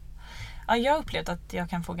 Ja, jag har upplevt att jag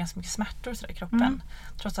kan få ganska mycket smärtor i kroppen.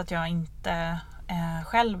 Trots att jag inte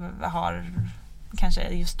själv har, kanske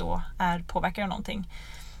just då är påverkad av någonting.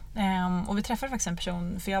 Och vi träffade faktiskt en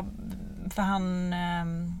person, för han,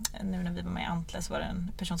 nu när vi var med i Antles var det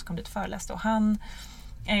en person som kom dit och föreläste, och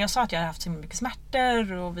jag sa att jag hade haft så mycket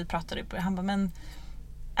smärtor, och vi pratade på det. Han bara, men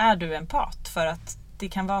är du empat? För att det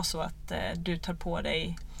kan vara så att du tar på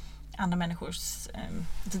dig andra människors,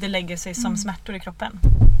 det lägger sig som smärtor i kroppen.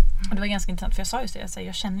 Och det var ganska intressant, för jag sa just det,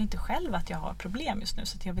 jag känner inte själv att jag har problem just nu,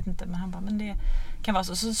 så att jag vet inte, men han bara, men det kan vara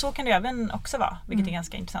så. Så kan det även också vara, vilket är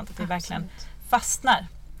ganska intressant, att det verkligen fastnar.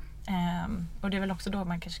 Och det är väl också då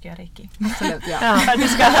man kanske ska göra reiki. Absolut, ja. För att det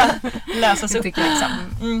ska lösas upp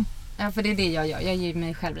liksom. Ja, för det är det jag gör. Jag ger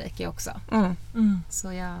mig själv reiki också.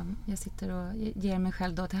 Så jag sitter och ger mig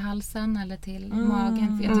själv då till halsen eller till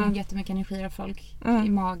magen. För jag tar in jättemycket energi av folk i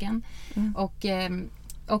magen. Och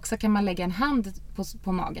också kan man lägga en hand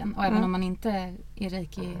på magen. Och även om man inte är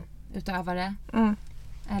reiki-utövare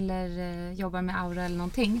eller jobbar med aura eller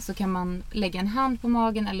någonting, så kan man lägga en hand på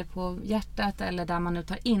magen eller på hjärtat eller där man nu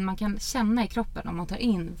tar in. Man kan känna i kroppen om man tar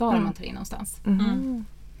in, var man tar in någonstans.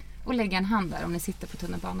 Och lägga en hand där om ni sitter på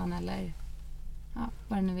tunnelbanan eller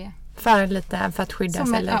vad det nu är. För att skydda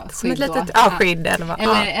sig lite. Som ett litet skydd eller vad.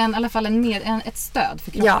 Eller i alla fall ett stöd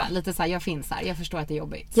för kroppen. Ja. Lite så här, jag finns här, jag förstår att det är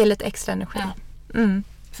jobbigt. Ge lite extra energi.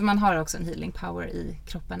 För man har också en healing power i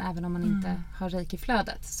kroppen, även om man inte har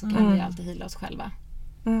reiki-flödet, så kan vi alltid heala oss själva.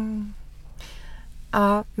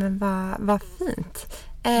 Ja, men vad fint.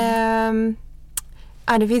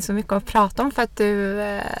 Det finns så mycket att prata om, för att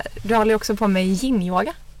du håller också på med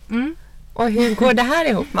yin-yoga. Och hur går det här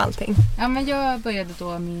ihop med allting? Ja, men jag började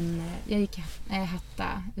då jag gick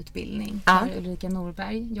Hatta-utbildning för Ulrika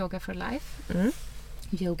Norberg, Yoga for Life.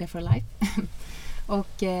 Yoga for Life.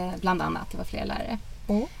 Och bland annat, det var fler lärare.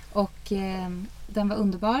 Och den var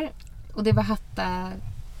underbar. Och det var Hatta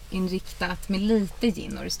inriktat med lite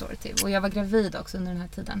yin och restorative. Och jag var gravid också under den här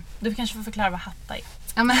tiden. Du kanske får förklara vad Hatta är.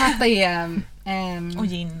 Ja, men Hatta är... och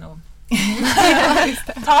yin och...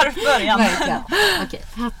 Tar början. Verkligen. Okej,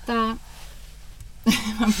 Hatta...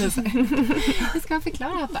 Hur ska man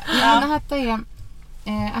förklara Hatta? Ja, Hatta är...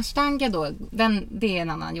 Ashtanga då, det är en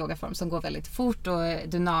annan yogaform som går väldigt fort och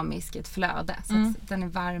dynamisk i ett flöde. Så att den är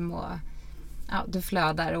varm och du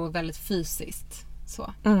flödar och väldigt fysiskt.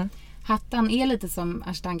 Så. Hattan är lite som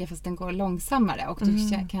ashtanga, fast den går långsammare, och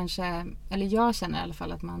du kanske, eller jag känner i alla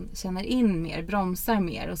fall att man känner in mer, bromsar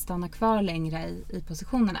mer och stannar kvar längre i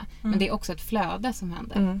positionerna. Men det är också ett flöde som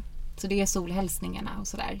händer. Så det är solhälsningarna och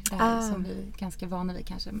sådär. Det här som vi är ganska vana vid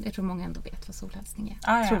kanske. Jag tror många ändå vet vad solhälsning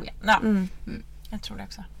är. Tror jag. Ja. Jag tror det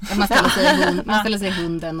också. Man ställer sig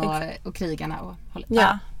hunden och krigarna och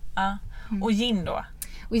håller. Och yin då?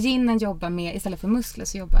 Och yinen jobbar med, istället för muskler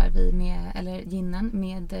så jobbar vi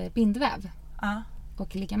med bindväv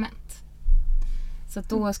och ligament. Så att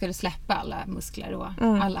då ska du släppa alla muskler och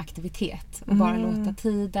all aktivitet och bara låta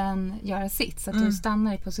tiden göra sitt, så att du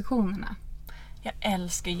stannar i positionerna. Jag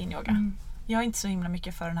älskar yin-yoga. Jag är inte så himla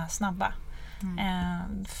mycket för den här snabba.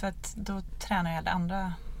 För att då tränar jag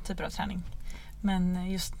andra typer av träning.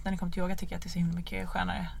 Men just när det kommer till yoga tycker jag att det är så himla mycket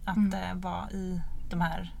skönare att vara i de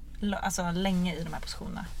här, alltså länge i de här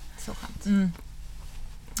positionerna. Så skönt.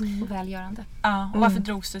 Och välgörande. Ja, och varför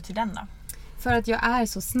drogs du till den då? För att jag är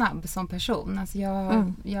så snabb som person. Alltså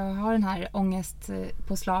jag har den här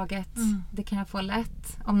ångestpåslaget. Det kan jag få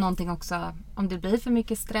lätt. Om någonting också, om det blir för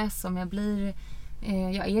mycket stress, om jag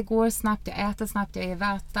går snabbt, jag äter snabbt, jag är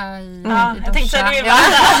vata i jag tänkte att du är vata.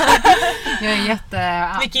 Jag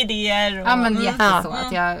är mycket idéer. Ja, men jätteså.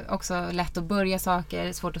 Att jag också lätt att börja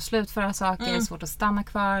saker, svårt att slutföra saker, svårt att stanna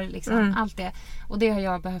kvar, liksom, allt det. Och det har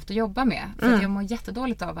jag behövt att jobba med. För att jag mår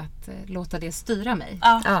jättedåligt av att låta det styra mig.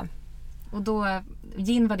 Och då,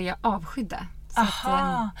 yin var det jag avskydde.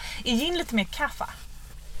 Aha, är yin lite mer kaffa?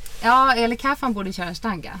 Ja, eller kaffan borde köra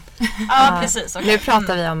stanga. Ja, precis. Okay. Nu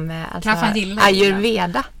pratar vi om kaffan gillar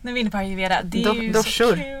ayurveda. Nu är vi inne på ayurveda. Det är ju så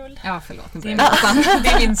kul. Ja, förlåt. Det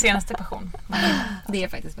är min senaste passion. Det är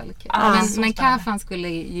faktiskt väldigt kul. Men kaffan skulle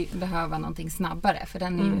ju behöva någonting snabbare. För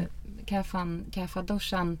den är ju,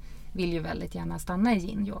 kaffa-doshan vill ju väldigt gärna stanna i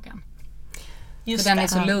yin-yogan. För den är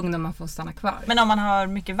så lugn och man får stanna kvar. Men om man har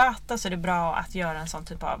mycket vata så är det bra att göra en sån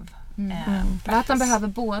typ av Vatan behöver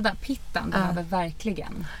båda. Pittan behöver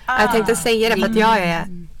verkligen. Jag tänkte säga det för att jag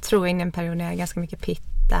tror in i en period när jag är ganska mycket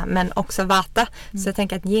pitta men också vata. Så jag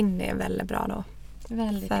tänker att yin är väldigt bra då.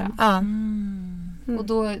 Väldigt bra. Och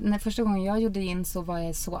då, när första gången jag gjorde yin så var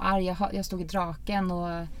jag så arg. Jag stod i draken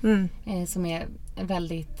och som är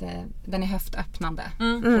väldigt, den är höftöppnande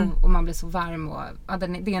och man blir så varm och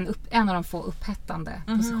det är en av de få upphettande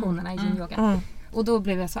positionerna i yin-yoga. Och då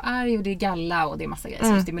blev jag så arg och det är galla och det är massa grejer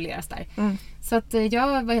som stimuleras där. Så att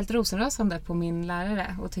jag var helt rosenrasande på min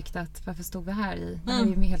lärare och tyckte att varför stod vi här i? Det här är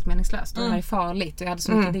ju helt meningslöst och det här är farligt och jag hade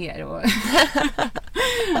så mycket idéer. Och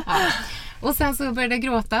och sen så började jag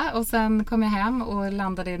gråta och sen kom jag hem och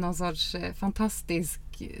landade i någon sorts fantastisk,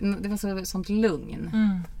 det var sånt lugn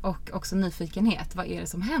och också nyfikenhet. Vad är det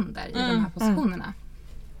som händer i de här positionerna?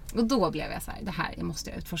 Och då blev jag så här, det här måste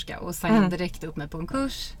jag utforska och signade direkt upp mig på en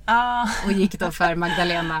kurs och gick då för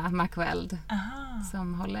Magdalena McWeld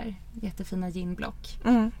som håller jättefina yin-block.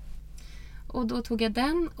 Och då tog jag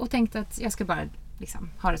den och tänkte att jag ska bara liksom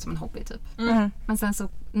ha det som en hobby typ. Men sen så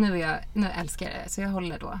nu älskar jag det så jag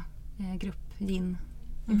håller då grupp yin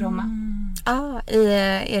i Bromma.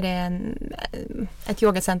 Är det ett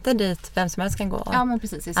yogacenter dit vem som helst kan gå? Ja men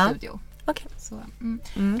precis, i studio. Okay. Så,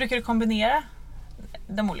 Brukar du kombinera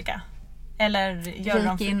de olika? Eller gör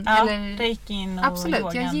reikin, reikin och absolut,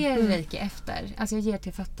 yogan? jag ger reiki efter. Alltså jag ger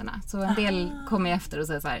till fötterna. Så en del kommer efter och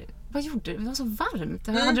säger så här, vad gjorde du? Det var så varmt.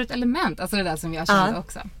 Hade du ett element? Alltså det där som jag kände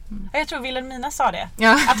också. Jag tror Wilhelmina sa det.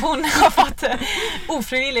 Ja. Att hon har fått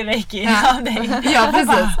ofrivillig reiki av dig. Ja,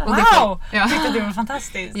 precis. Och wow! Jag tyckte det var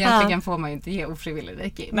fantastiskt. Egentligen får man ju inte ge ofrivillig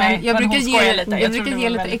reiki. Nej, men jag brukar ge lite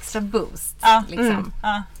väldigt extra boost. Liksom.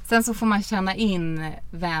 Sen så får man känna in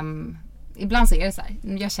vem... Ibland så är det så här,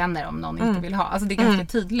 jag känner om någon inte vill ha. Alltså det är ganska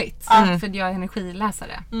tydligt. För jag är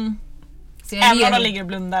energiläsare. Så jag även om de ligger och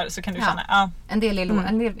blundar så kan du känna. En del är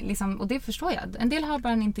en del liksom, och det förstår jag. En del har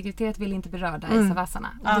bara en integritet, vill inte berörda i savasana.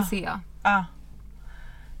 Och det ser jag.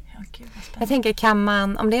 Gud, jag tänker, kan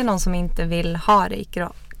man, om det är någon som inte vill ha reiki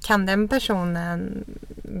då, kan den personen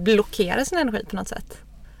blockera sin energi på något sätt?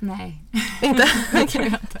 Nej. Inte? Det kan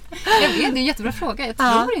jag inte. Jag vet, det är en jättebra fråga. Jag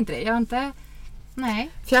tror inte det. Jag har inte... Nej.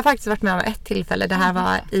 För jag har faktiskt varit med om ett tillfälle. Det här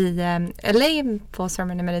var i LA på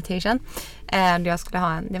Ceremony Meditation. Där jag skulle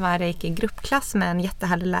ha det var en reiki gruppklass med en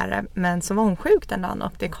jättehärlig lärare. Men så var hon sjuk den dagen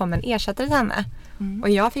och det kom en ersättare till henne. Och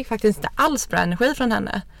jag fick faktiskt inte alls bra energi från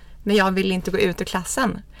henne. Men jag ville inte gå ut ur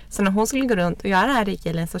klassen. Så när hon skulle gå runt och göra den här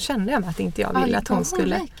reiki så kände jag att inte jag ville att hon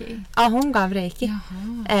skulle... Reiki? Ja, hon gav reiki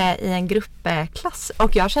i en gruppklass.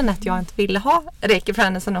 Och jag kände att jag inte ville ha reiki för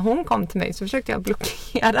henne. Så när hon kom till mig så försökte jag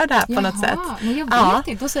blockera det här på något sätt. Men jag vet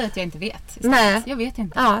inte. Då säger jag att jag inte vet. Nej. Jag vet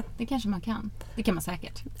inte. Ja. Det kanske man kan. Det kan man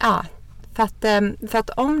säkert. Ja, för att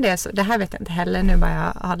om det är så... Det här vet jag inte heller nu, bara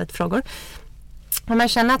jag har lite frågor. Om man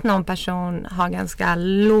känner att någon person har ganska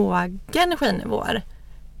låga energinivåer,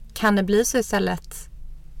 kan det bli så istället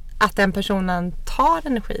att den personen tar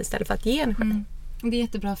energi istället för att ge energi? Det är en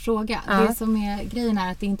jättebra fråga. Det som är grejen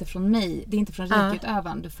är att det är inte från mig, det är inte från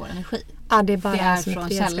reikiutövaren du får energi. Det är bara från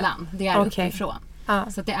källan. Det är uppifrån.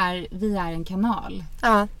 Så att vi är en kanal.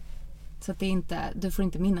 Så att det är inte, du får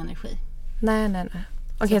inte min energi. Nej.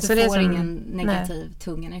 Okay, så du får ingen negativ,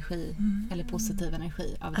 tung energi eller positiv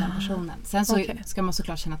energi av den personen. Sen så ska man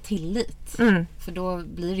såklart känna tillit. För då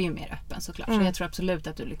blir det ju mer öppen såklart. Så jag tror absolut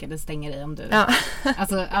att du lyckades stänga dig om du...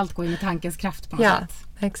 Alltså allt går ju med tankens kraft på något sätt.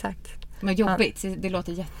 Exakt. Men jobbigt, det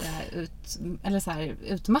låter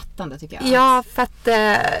utmattande tycker jag. Ja, för att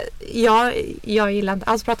jag gillar inte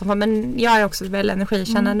alls att prata om det, men jag är också väldigt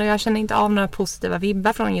energikännande och jag känner inte av några positiva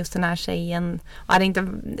vibbar från just den här tjejen. Och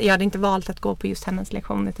jag hade inte valt att gå på just hennes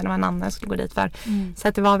lektion, utan det var en annan jag skulle gå dit för. Så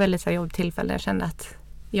att det var väldigt så här jobbigt tillfälle. Jag kände att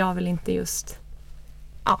jag vill inte just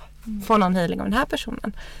få någon healing av den här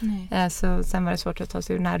personen. Så sen var det svårt att ta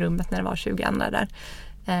sig ur det här rummet när det var 20 andra där.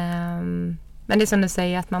 Men det är som du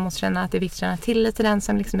säger, att man måste känna att det är viktigt att känna tillit till den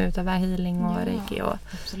som liksom utövar healing och reiki. Och,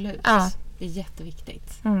 absolut. Det är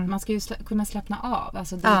jätteviktigt. Man ska ju kunna slappna av.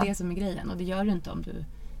 Alltså det är det som är grejen. Och det gör du inte om du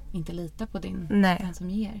inte litar på den som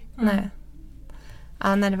ger. Nej.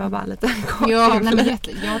 Det var bara lite kort. Men jag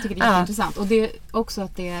tycker det är jätteintressant. Och det är också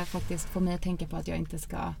att det faktiskt får mig att tänka på att jag inte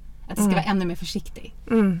ska... Att det ska vara ännu mer försiktig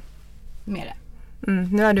med det.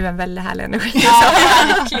 Nu har du en väldigt härlig energi.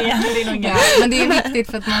 Men det är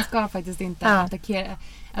viktigt för att man ska faktiskt inte attackera.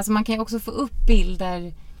 Alltså man kan ju också få upp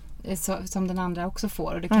bilder som den andra också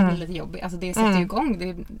får, och det kan bli lite jobbigt. Alltså det sätter ju igång, det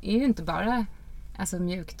är ju inte bara alltså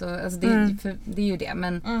mjukt och alltså det är ju det,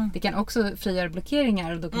 men det kan också frigöra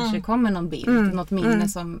blockeringar, och då kanske det kommer någon bild, något minne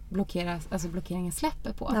som blockeringen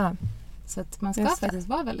släpper på. Ja. Så att man ska faktiskt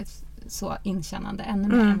vara väldigt så inkännande, ännu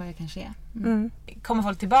mer än vad jag kanske är. Kommer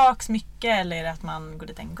folk tillbaks mycket, eller är det att man går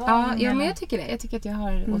dit en gång? Ja, men jag tycker det. Jag tycker att jag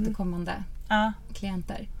har återkommande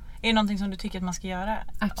klienter. Är det någonting som du tycker att man ska göra?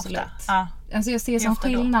 Absolut. Ofta? Ja. Alltså jag ser som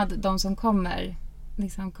skillnad de som kommer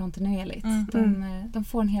liksom kontinuerligt. De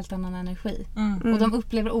får en helt annan energi. Och de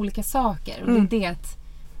upplever olika saker. Och det är det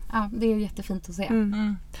det är jättefint att se.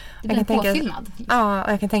 Det blir en påfyllnad. Liksom. Ja,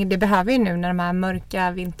 och jag kan tänka det behöver ju nu när de här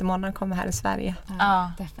mörka vintermånaderna kommer här i Sverige.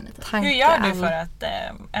 Ja, definitivt. Hur gör du för att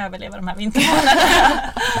överleva de här vintermånaderna?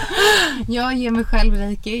 Jag ger mig själv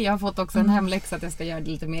reiki. Jag har fått också en hemläxa att jag ska göra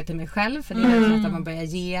det lite mer till mig själv. För det är lätt att man börjar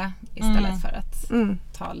ge istället för att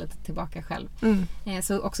ta lite tillbaka själv.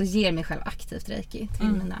 Så också ger mig själv aktivt reiki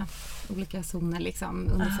till mina olika zoner liksom,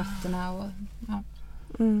 under fötterna. Och,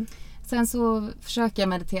 Sen så försöker jag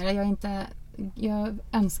meditera. Jag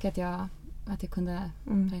önskar att jag kunde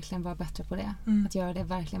verkligen vara bättre på det. Att göra det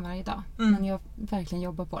verkligen varje dag. Men jag verkligen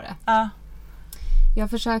jobbar på det. Jag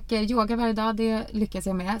försöker yoga varje dag, det lyckas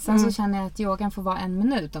jag med. Sen så känner jag att yogan får vara 1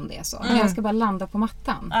 minut om det är så. Men jag ska bara landa på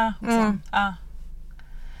mattan. Liksom.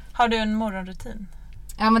 Har du en morgonrutin?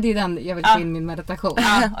 Ja, men det är den jag vill få in min meditation.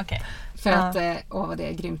 Okay. För att, det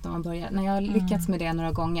är grymt när man börjar. När jag har lyckats med det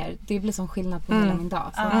några gånger, det blir som skillnad på hela min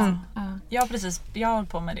dag. Så Jag har hållit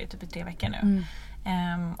på med det typ i 3 veckor nu.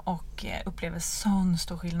 Och upplever sån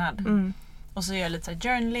stor skillnad. Och så gör jag lite så här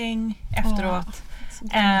journaling efteråt.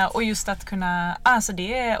 Och just att kunna, alltså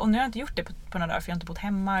det, och nu har jag inte gjort det på några dagar, för jag har inte bott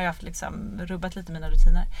hemma och jag har haft liksom rubbat lite mina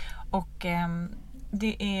rutiner. Och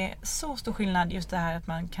det är så stor skillnad just det här att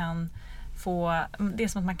man kan få, det är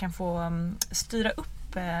som att man kan få styra upp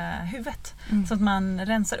huvudet. Så att man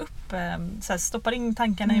rensar upp, så här, stoppar in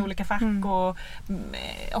tankarna i olika fack och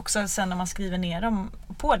också sen när man skriver ner dem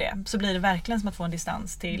på det så blir det verkligen som att få en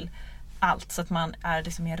distans till allt, så att man är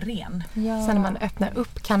liksom mer ren. Sen när man öppnar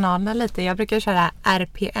upp kanalerna lite, jag brukar köra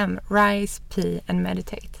RPM, Rise, Pee and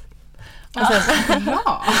Meditate.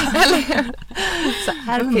 Bra! Så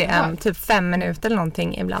RPM, typ 5 minuter eller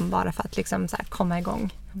någonting ibland, bara för att liksom så här komma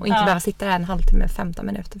igång. Och inte behöva sitta där en halvtimme, 15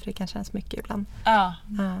 minuter, för det kan kännas mycket ibland.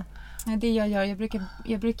 Det jag gör,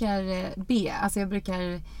 jag brukar be. Alltså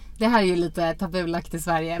det här är ju lite tabulagt i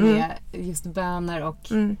Sverige med just böner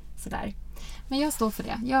och sådär. Men jag står för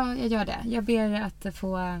det. Jag gör det. Jag ber att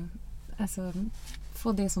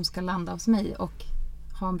få det som ska landa hos mig och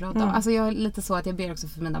ha en bra dag. Alltså jag är lite så att jag ber också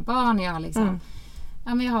för mina barn. Jag har liksom,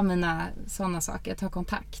 men jag har mina sådana saker. Jag tar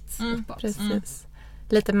kontakt uppåt. Precis.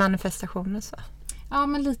 Lite manifestationer så. Ja,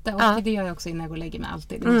 men lite. Och det gör jag också innan jag går och lägger mig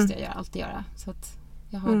alltid. Det måste jag alltid göra. Så att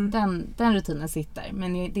jag har den rutinen sitter.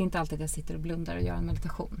 Men det är inte alltid att jag sitter och blundar och gör en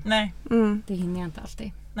meditation. Nej. Det hinner jag inte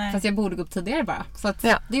alltid. Nej. Fast jag borde gå upp tidigare bara. Så att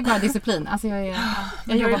det är bara disciplin. Alltså jag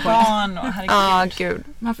jobbar på barn och herregud. Gud.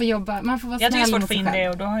 Man får jobba, man får vara snäll. Jag tycker det är svårt mot att få sig in själv. det,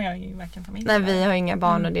 och då har jag ju verkligen familj. Nej, vi har inga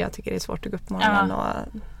barn och jag tycker det är svårt att gå upp på morgonen.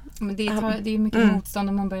 Men det är mycket motstånd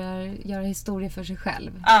om man börjar göra historia för sig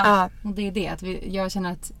själv. Och det är det att jag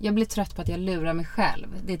känner att jag blir trött på att jag lurar mig själv.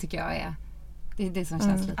 Det tycker jag är det som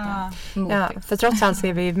känns lite motigt. Ja, för trots allt så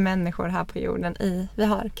är vi människor här på jorden vi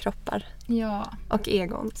har kroppar. Ja. Och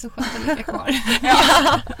egon. Så skönt att ligga kvar.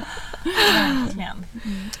 Verkligen.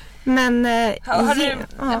 Men, har du,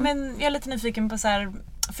 men jag är lite nyfiken på så här,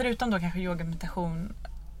 förutom då kanske yoga, meditation,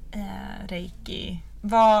 reiki,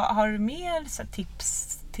 har du mer så här,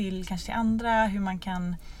 tips till kanske till andra, hur man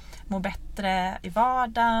kan må bättre i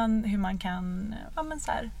vardagen, hur man kan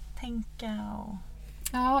så här, tänka och...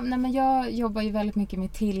 men jag jobbar ju väldigt mycket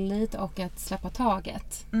med tillit och att släppa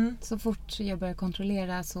taget. Så fort jag börjar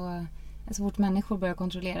kontrollera så fort människor börjar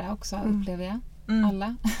kontrollera också, upplever jag.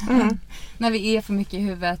 Alla. När vi är för mycket i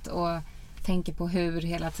huvudet och tänker på hur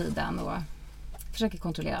hela tiden och försöker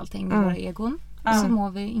kontrollera allting med våra egon, så mår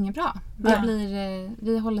vi inget bra.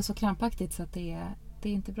 Vi håller så krampaktigt så att det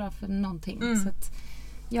är inte bra för någonting. Så att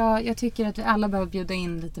jag tycker att vi alla behöver bjuda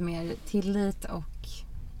in lite mer tillit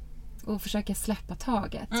och försöka släppa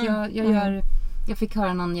taget. Jag fick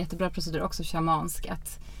höra någon jättebra procedur också, shamansk,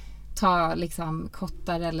 att ta liksom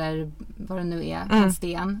kottar eller vad det nu är, en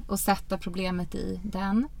sten och sätta problemet i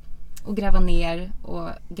den och gräva ner och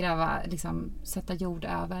sätta jord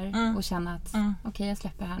över och känna att okej, jag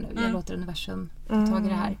släpper här nu. Jag låter universum ta tag i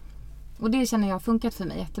det här. Och det känner jag har funkat för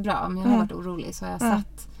mig jättebra. Om jag har varit orolig så har jag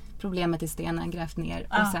satt problemet i stenen, grävt ner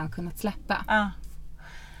och sen kunnat släppa.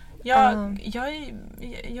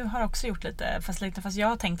 Jag har också gjort lite, fast jag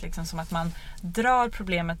har tänkt liksom som att man drar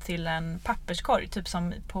problemet till en papperskorg, typ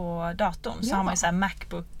som på datorn. Så har man ju så här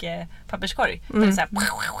MacBook papperskorg. Där det så här,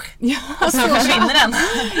 och så försvinner den.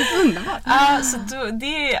 Underbart. Ja, så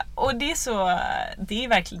det är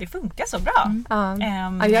verkligen, det funkar så bra.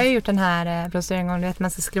 Jag har gjort den här proceduren en gång, att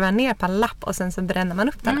man ska skriva ner på en lapp och sen så bränner man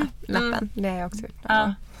upp den här lappen. Det har jag också gjort.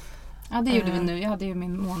 Ja, det gjorde vi nu. Jag hade ju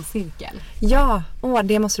min måncirkel. Ja,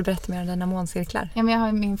 det måste du berätta mer om dina måncirklar. Ja, men jag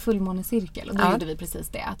har min fullmånecirkel och då gjorde vi precis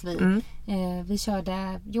det. Att vi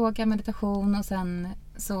körde yoga, meditation och sen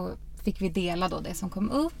så fick vi dela då det som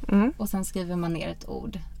kom upp och sen skriver man ner ett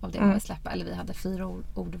ord av det man vill släppa. Eller vi hade 4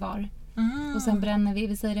 ord var. Och sen bränner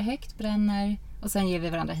vi säger det högt, bränner och sen ger vi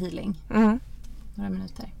varandra healing. Några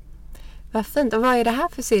minuter. Vad fint. Och vad är det här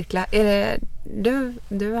för cirklar? Är det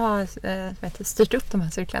du har styrt upp de här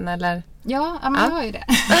cirklarna eller? Ja, men jag har ju det.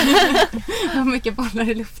 Jag har mycket bollar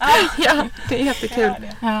i luften. Ja, det är jättekul.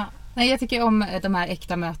 Ja. Nej, jag tycker om de här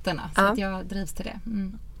äkta mötena så att jag drivs till det.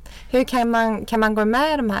 Hur kan man gå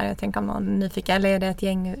med de här? Jag tänker om någon nyfiken. Eller är det ett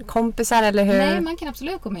gäng kompisar? Eller hur? Nej, man kan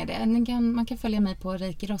absolut gå med det. Man kan följa mig på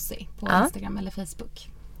Reiki Rossi på Instagram eller Facebook.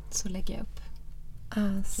 Så lägger jag upp.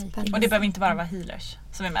 Och det behöver inte bara vara healers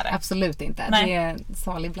som är med det? Absolut inte. Nej. Det är en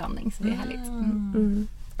salig blandning så det är härligt.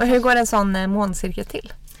 Och hur går en sån måncirkel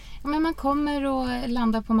till? Ja, men man kommer och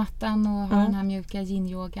landar på mattan och har den här mjuka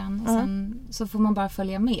yin-yogan och sen så får man bara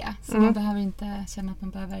följa med. Så man behöver inte känna att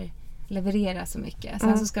man behöver leverera så mycket.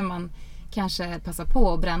 Sen så ska man kanske passa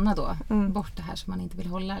på att bränna då bort det här som man inte vill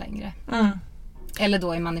hålla längre. Eller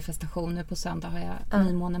då i manifestation. Nu på söndag har jag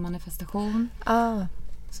nymånemanifestation.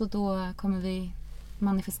 Så då kommer vi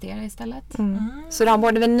manifestera istället. Så du har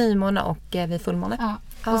både vid nymåne och vid fullmåne? Ja,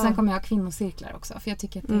 och sen kommer jag ha kvinnocirklar också. För jag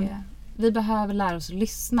tycker att vi behöver lära oss att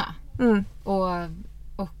lyssna.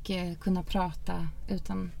 Och kunna prata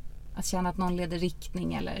utan att känna att någon leder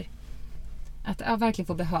riktning. Eller att verkligen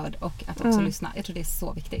få behörd och att också lyssna. Jag tror det är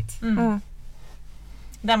så viktigt.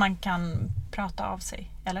 Där man kan prata av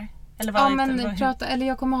sig, eller? Eller eller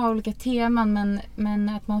jag kommer ha olika teman men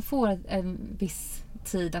att man får en viss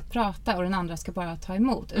tid att prata och den andra ska bara ta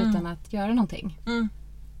emot utan att göra någonting.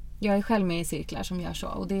 Jag är själv med i cirklar som gör så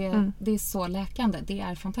och det är så läkande. Det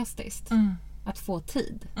är fantastiskt att få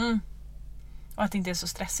tid. Och att det inte är så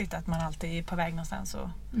stressigt att man alltid är på väg någonstans och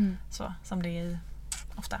så som det är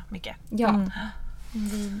ofta mycket. Ja.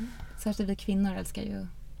 Särskilt vi kvinnor älskar ju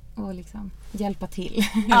att liksom hjälpa till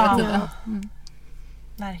hela tiden.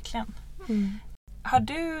 Verkligen. Har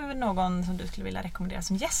du någon som du skulle vilja rekommendera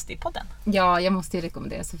som gäst i podden? Ja, jag måste ju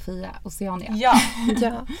rekommendera Sofia Oceania. Ja.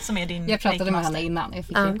 Som är din jag pratade med Reiki-master. henne innan. Jag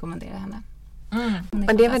fick rekommendera henne.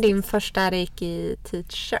 Och det var din första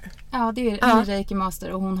Reiki-teacher? Ja, det är en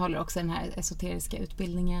Reiki-master och hon håller också den här esoteriska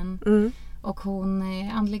utbildningen. Och hon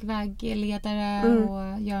är andlig vägledare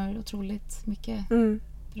och gör otroligt mycket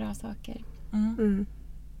bra saker.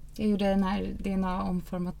 Jag gjorde den här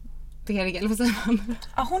DNA-omformateringen.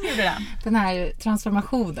 Ja, hon gjorde den. Den här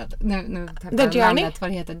transformationen. Nu tappar jag namnet vad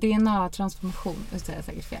det heter. DNA-transformation. Nu säger jag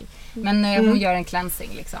säkert fel. Men hon gör en cleansing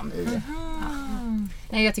liksom.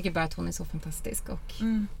 Nej, jag tycker bara att hon är så fantastisk. Och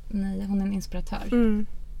hon är en inspiratör.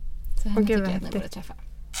 Så henne tycker jag att ni borde träffa.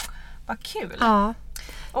 Vad kul. Ja.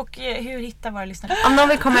 Och hur hittar våra lyssnare? Om någon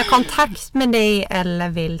vill komma i kontakt med dig eller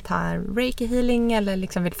vill ta Reiki healing eller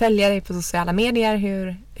liksom vill följa dig på sociala medier,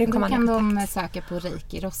 hur kommer man i kontakt? Då kan de söka på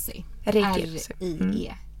Reiki Rossi. R-I-E-K-I.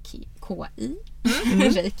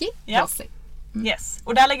 Reiki Rossi. Yes.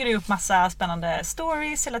 Och där lägger du upp massa spännande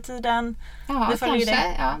stories hela tiden. Ja, vi följer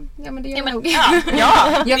kanske. Ja, men det gör jag nog.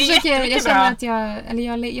 Jag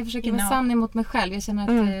försöker vara sann emot mig själv. Jag känner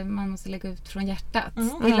att man måste lägga ut från hjärtat.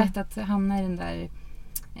 Det är lätt att hamna i den där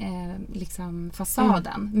liksom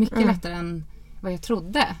fasaden. Mycket lättare än vad jag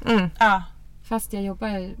trodde. Fast jag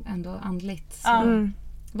jobbar ändå andligt. Så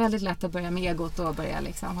väldigt lätt att börja med egot och börja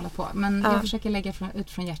liksom hålla på. Men jag försöker lägga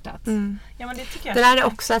ut från hjärtat. Ja, men det tycker jag. Det där är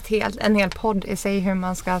också en hel podd i sig hur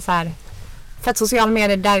man ska så här. För att sociala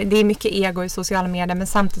medier, det är mycket ego i sociala medier men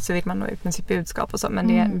samtidigt så vill man nå ut med sitt budskap och så. Men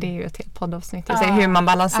det är ju ett helt poddavsnitt i sig. Hur man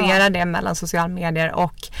balanserar det mellan sociala medier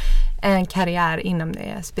och en karriär inom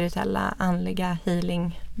det spirituella, andliga,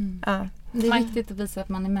 healing. Det är viktigt att visa att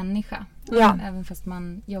man är människa. Även fast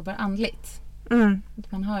man jobbar andligt.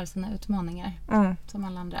 Att man har sina utmaningar som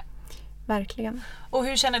alla andra. Verkligen. Och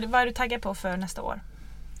hur känner du, vad är du taggad på för nästa år?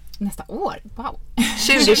 Nästa år? Wow!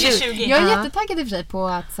 2020. Jag är jättetaggad i och för sig på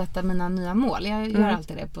att sätta mina nya mål. Jag gör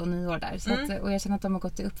alltid det på nyår där. Så att, och jag känner att de har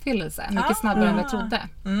gått i uppfyllelse mycket snabbare än vad jag trodde.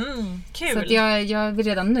 Kul. Så att jag vill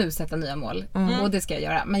redan nu sätta nya mål. Och det ska jag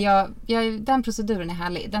göra. Men den proceduren är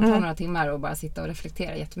härlig. Den tar några timmar och bara sitta och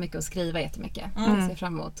reflektera jättemycket och skriva jättemycket. Det ser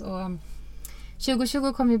fram emot. Och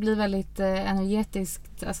 2020 kommer ju bli väldigt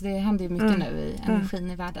energetiskt. Alltså det händer ju mycket nu i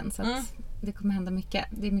energin i världen. Så att det kommer hända mycket.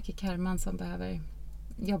 Det är mycket karman som behöver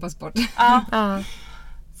jobbas bort.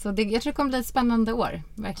 Så jag tror det kommer bli ett spännande år,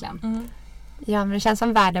 verkligen. Ja, men det känns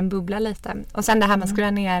som världen bubblar lite. Och sen det här med att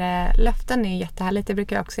skriva ner löften är jättehärligt. Det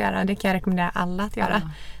brukar jag också göra. Det kan jag rekommendera alla att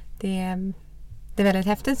göra. Det är väldigt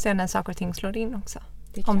häftigt att se när saker och ting slår in också.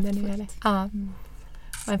 Det är om det nu är det. Ja.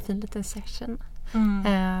 Och en fin liten session.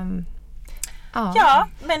 Ja,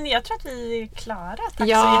 men jag tror att vi är klara. Tack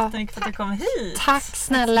så jättemycket för att du kom hit. Tack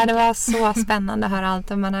snälla, det var så spännande att höra allt.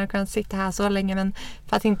 Man har kunnat sitta här så länge, men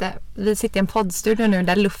för att inte, vi sitter i en poddstudio nu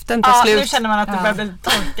där luften tar slut. Nu känner man att det börjar bli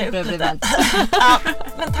torka upp lite.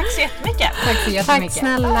 Men tack så jättemycket. Tack så jättemycket. Tack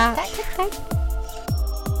snälla. Tack.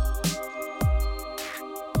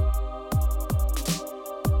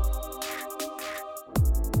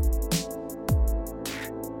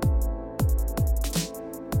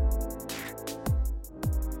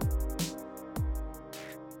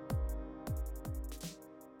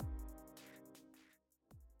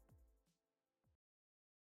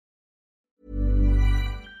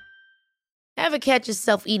 Ever catch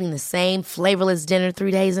yourself eating the same flavorless dinner 3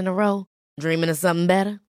 days in a row? Dreaming of something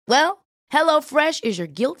better? Well, HelloFresh is your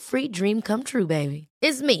guilt-free dream come true, baby.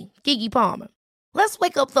 It's me, Keke Palmer. Let's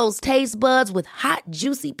wake up those taste buds with hot,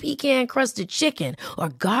 juicy pecan-crusted chicken or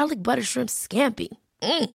garlic butter shrimp scampi.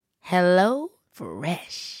 Hello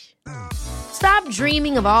Fresh. Stop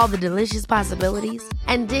dreaming of all the delicious possibilities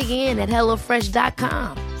and dig in at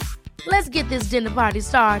HelloFresh.com. Let's get this dinner party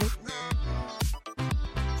started.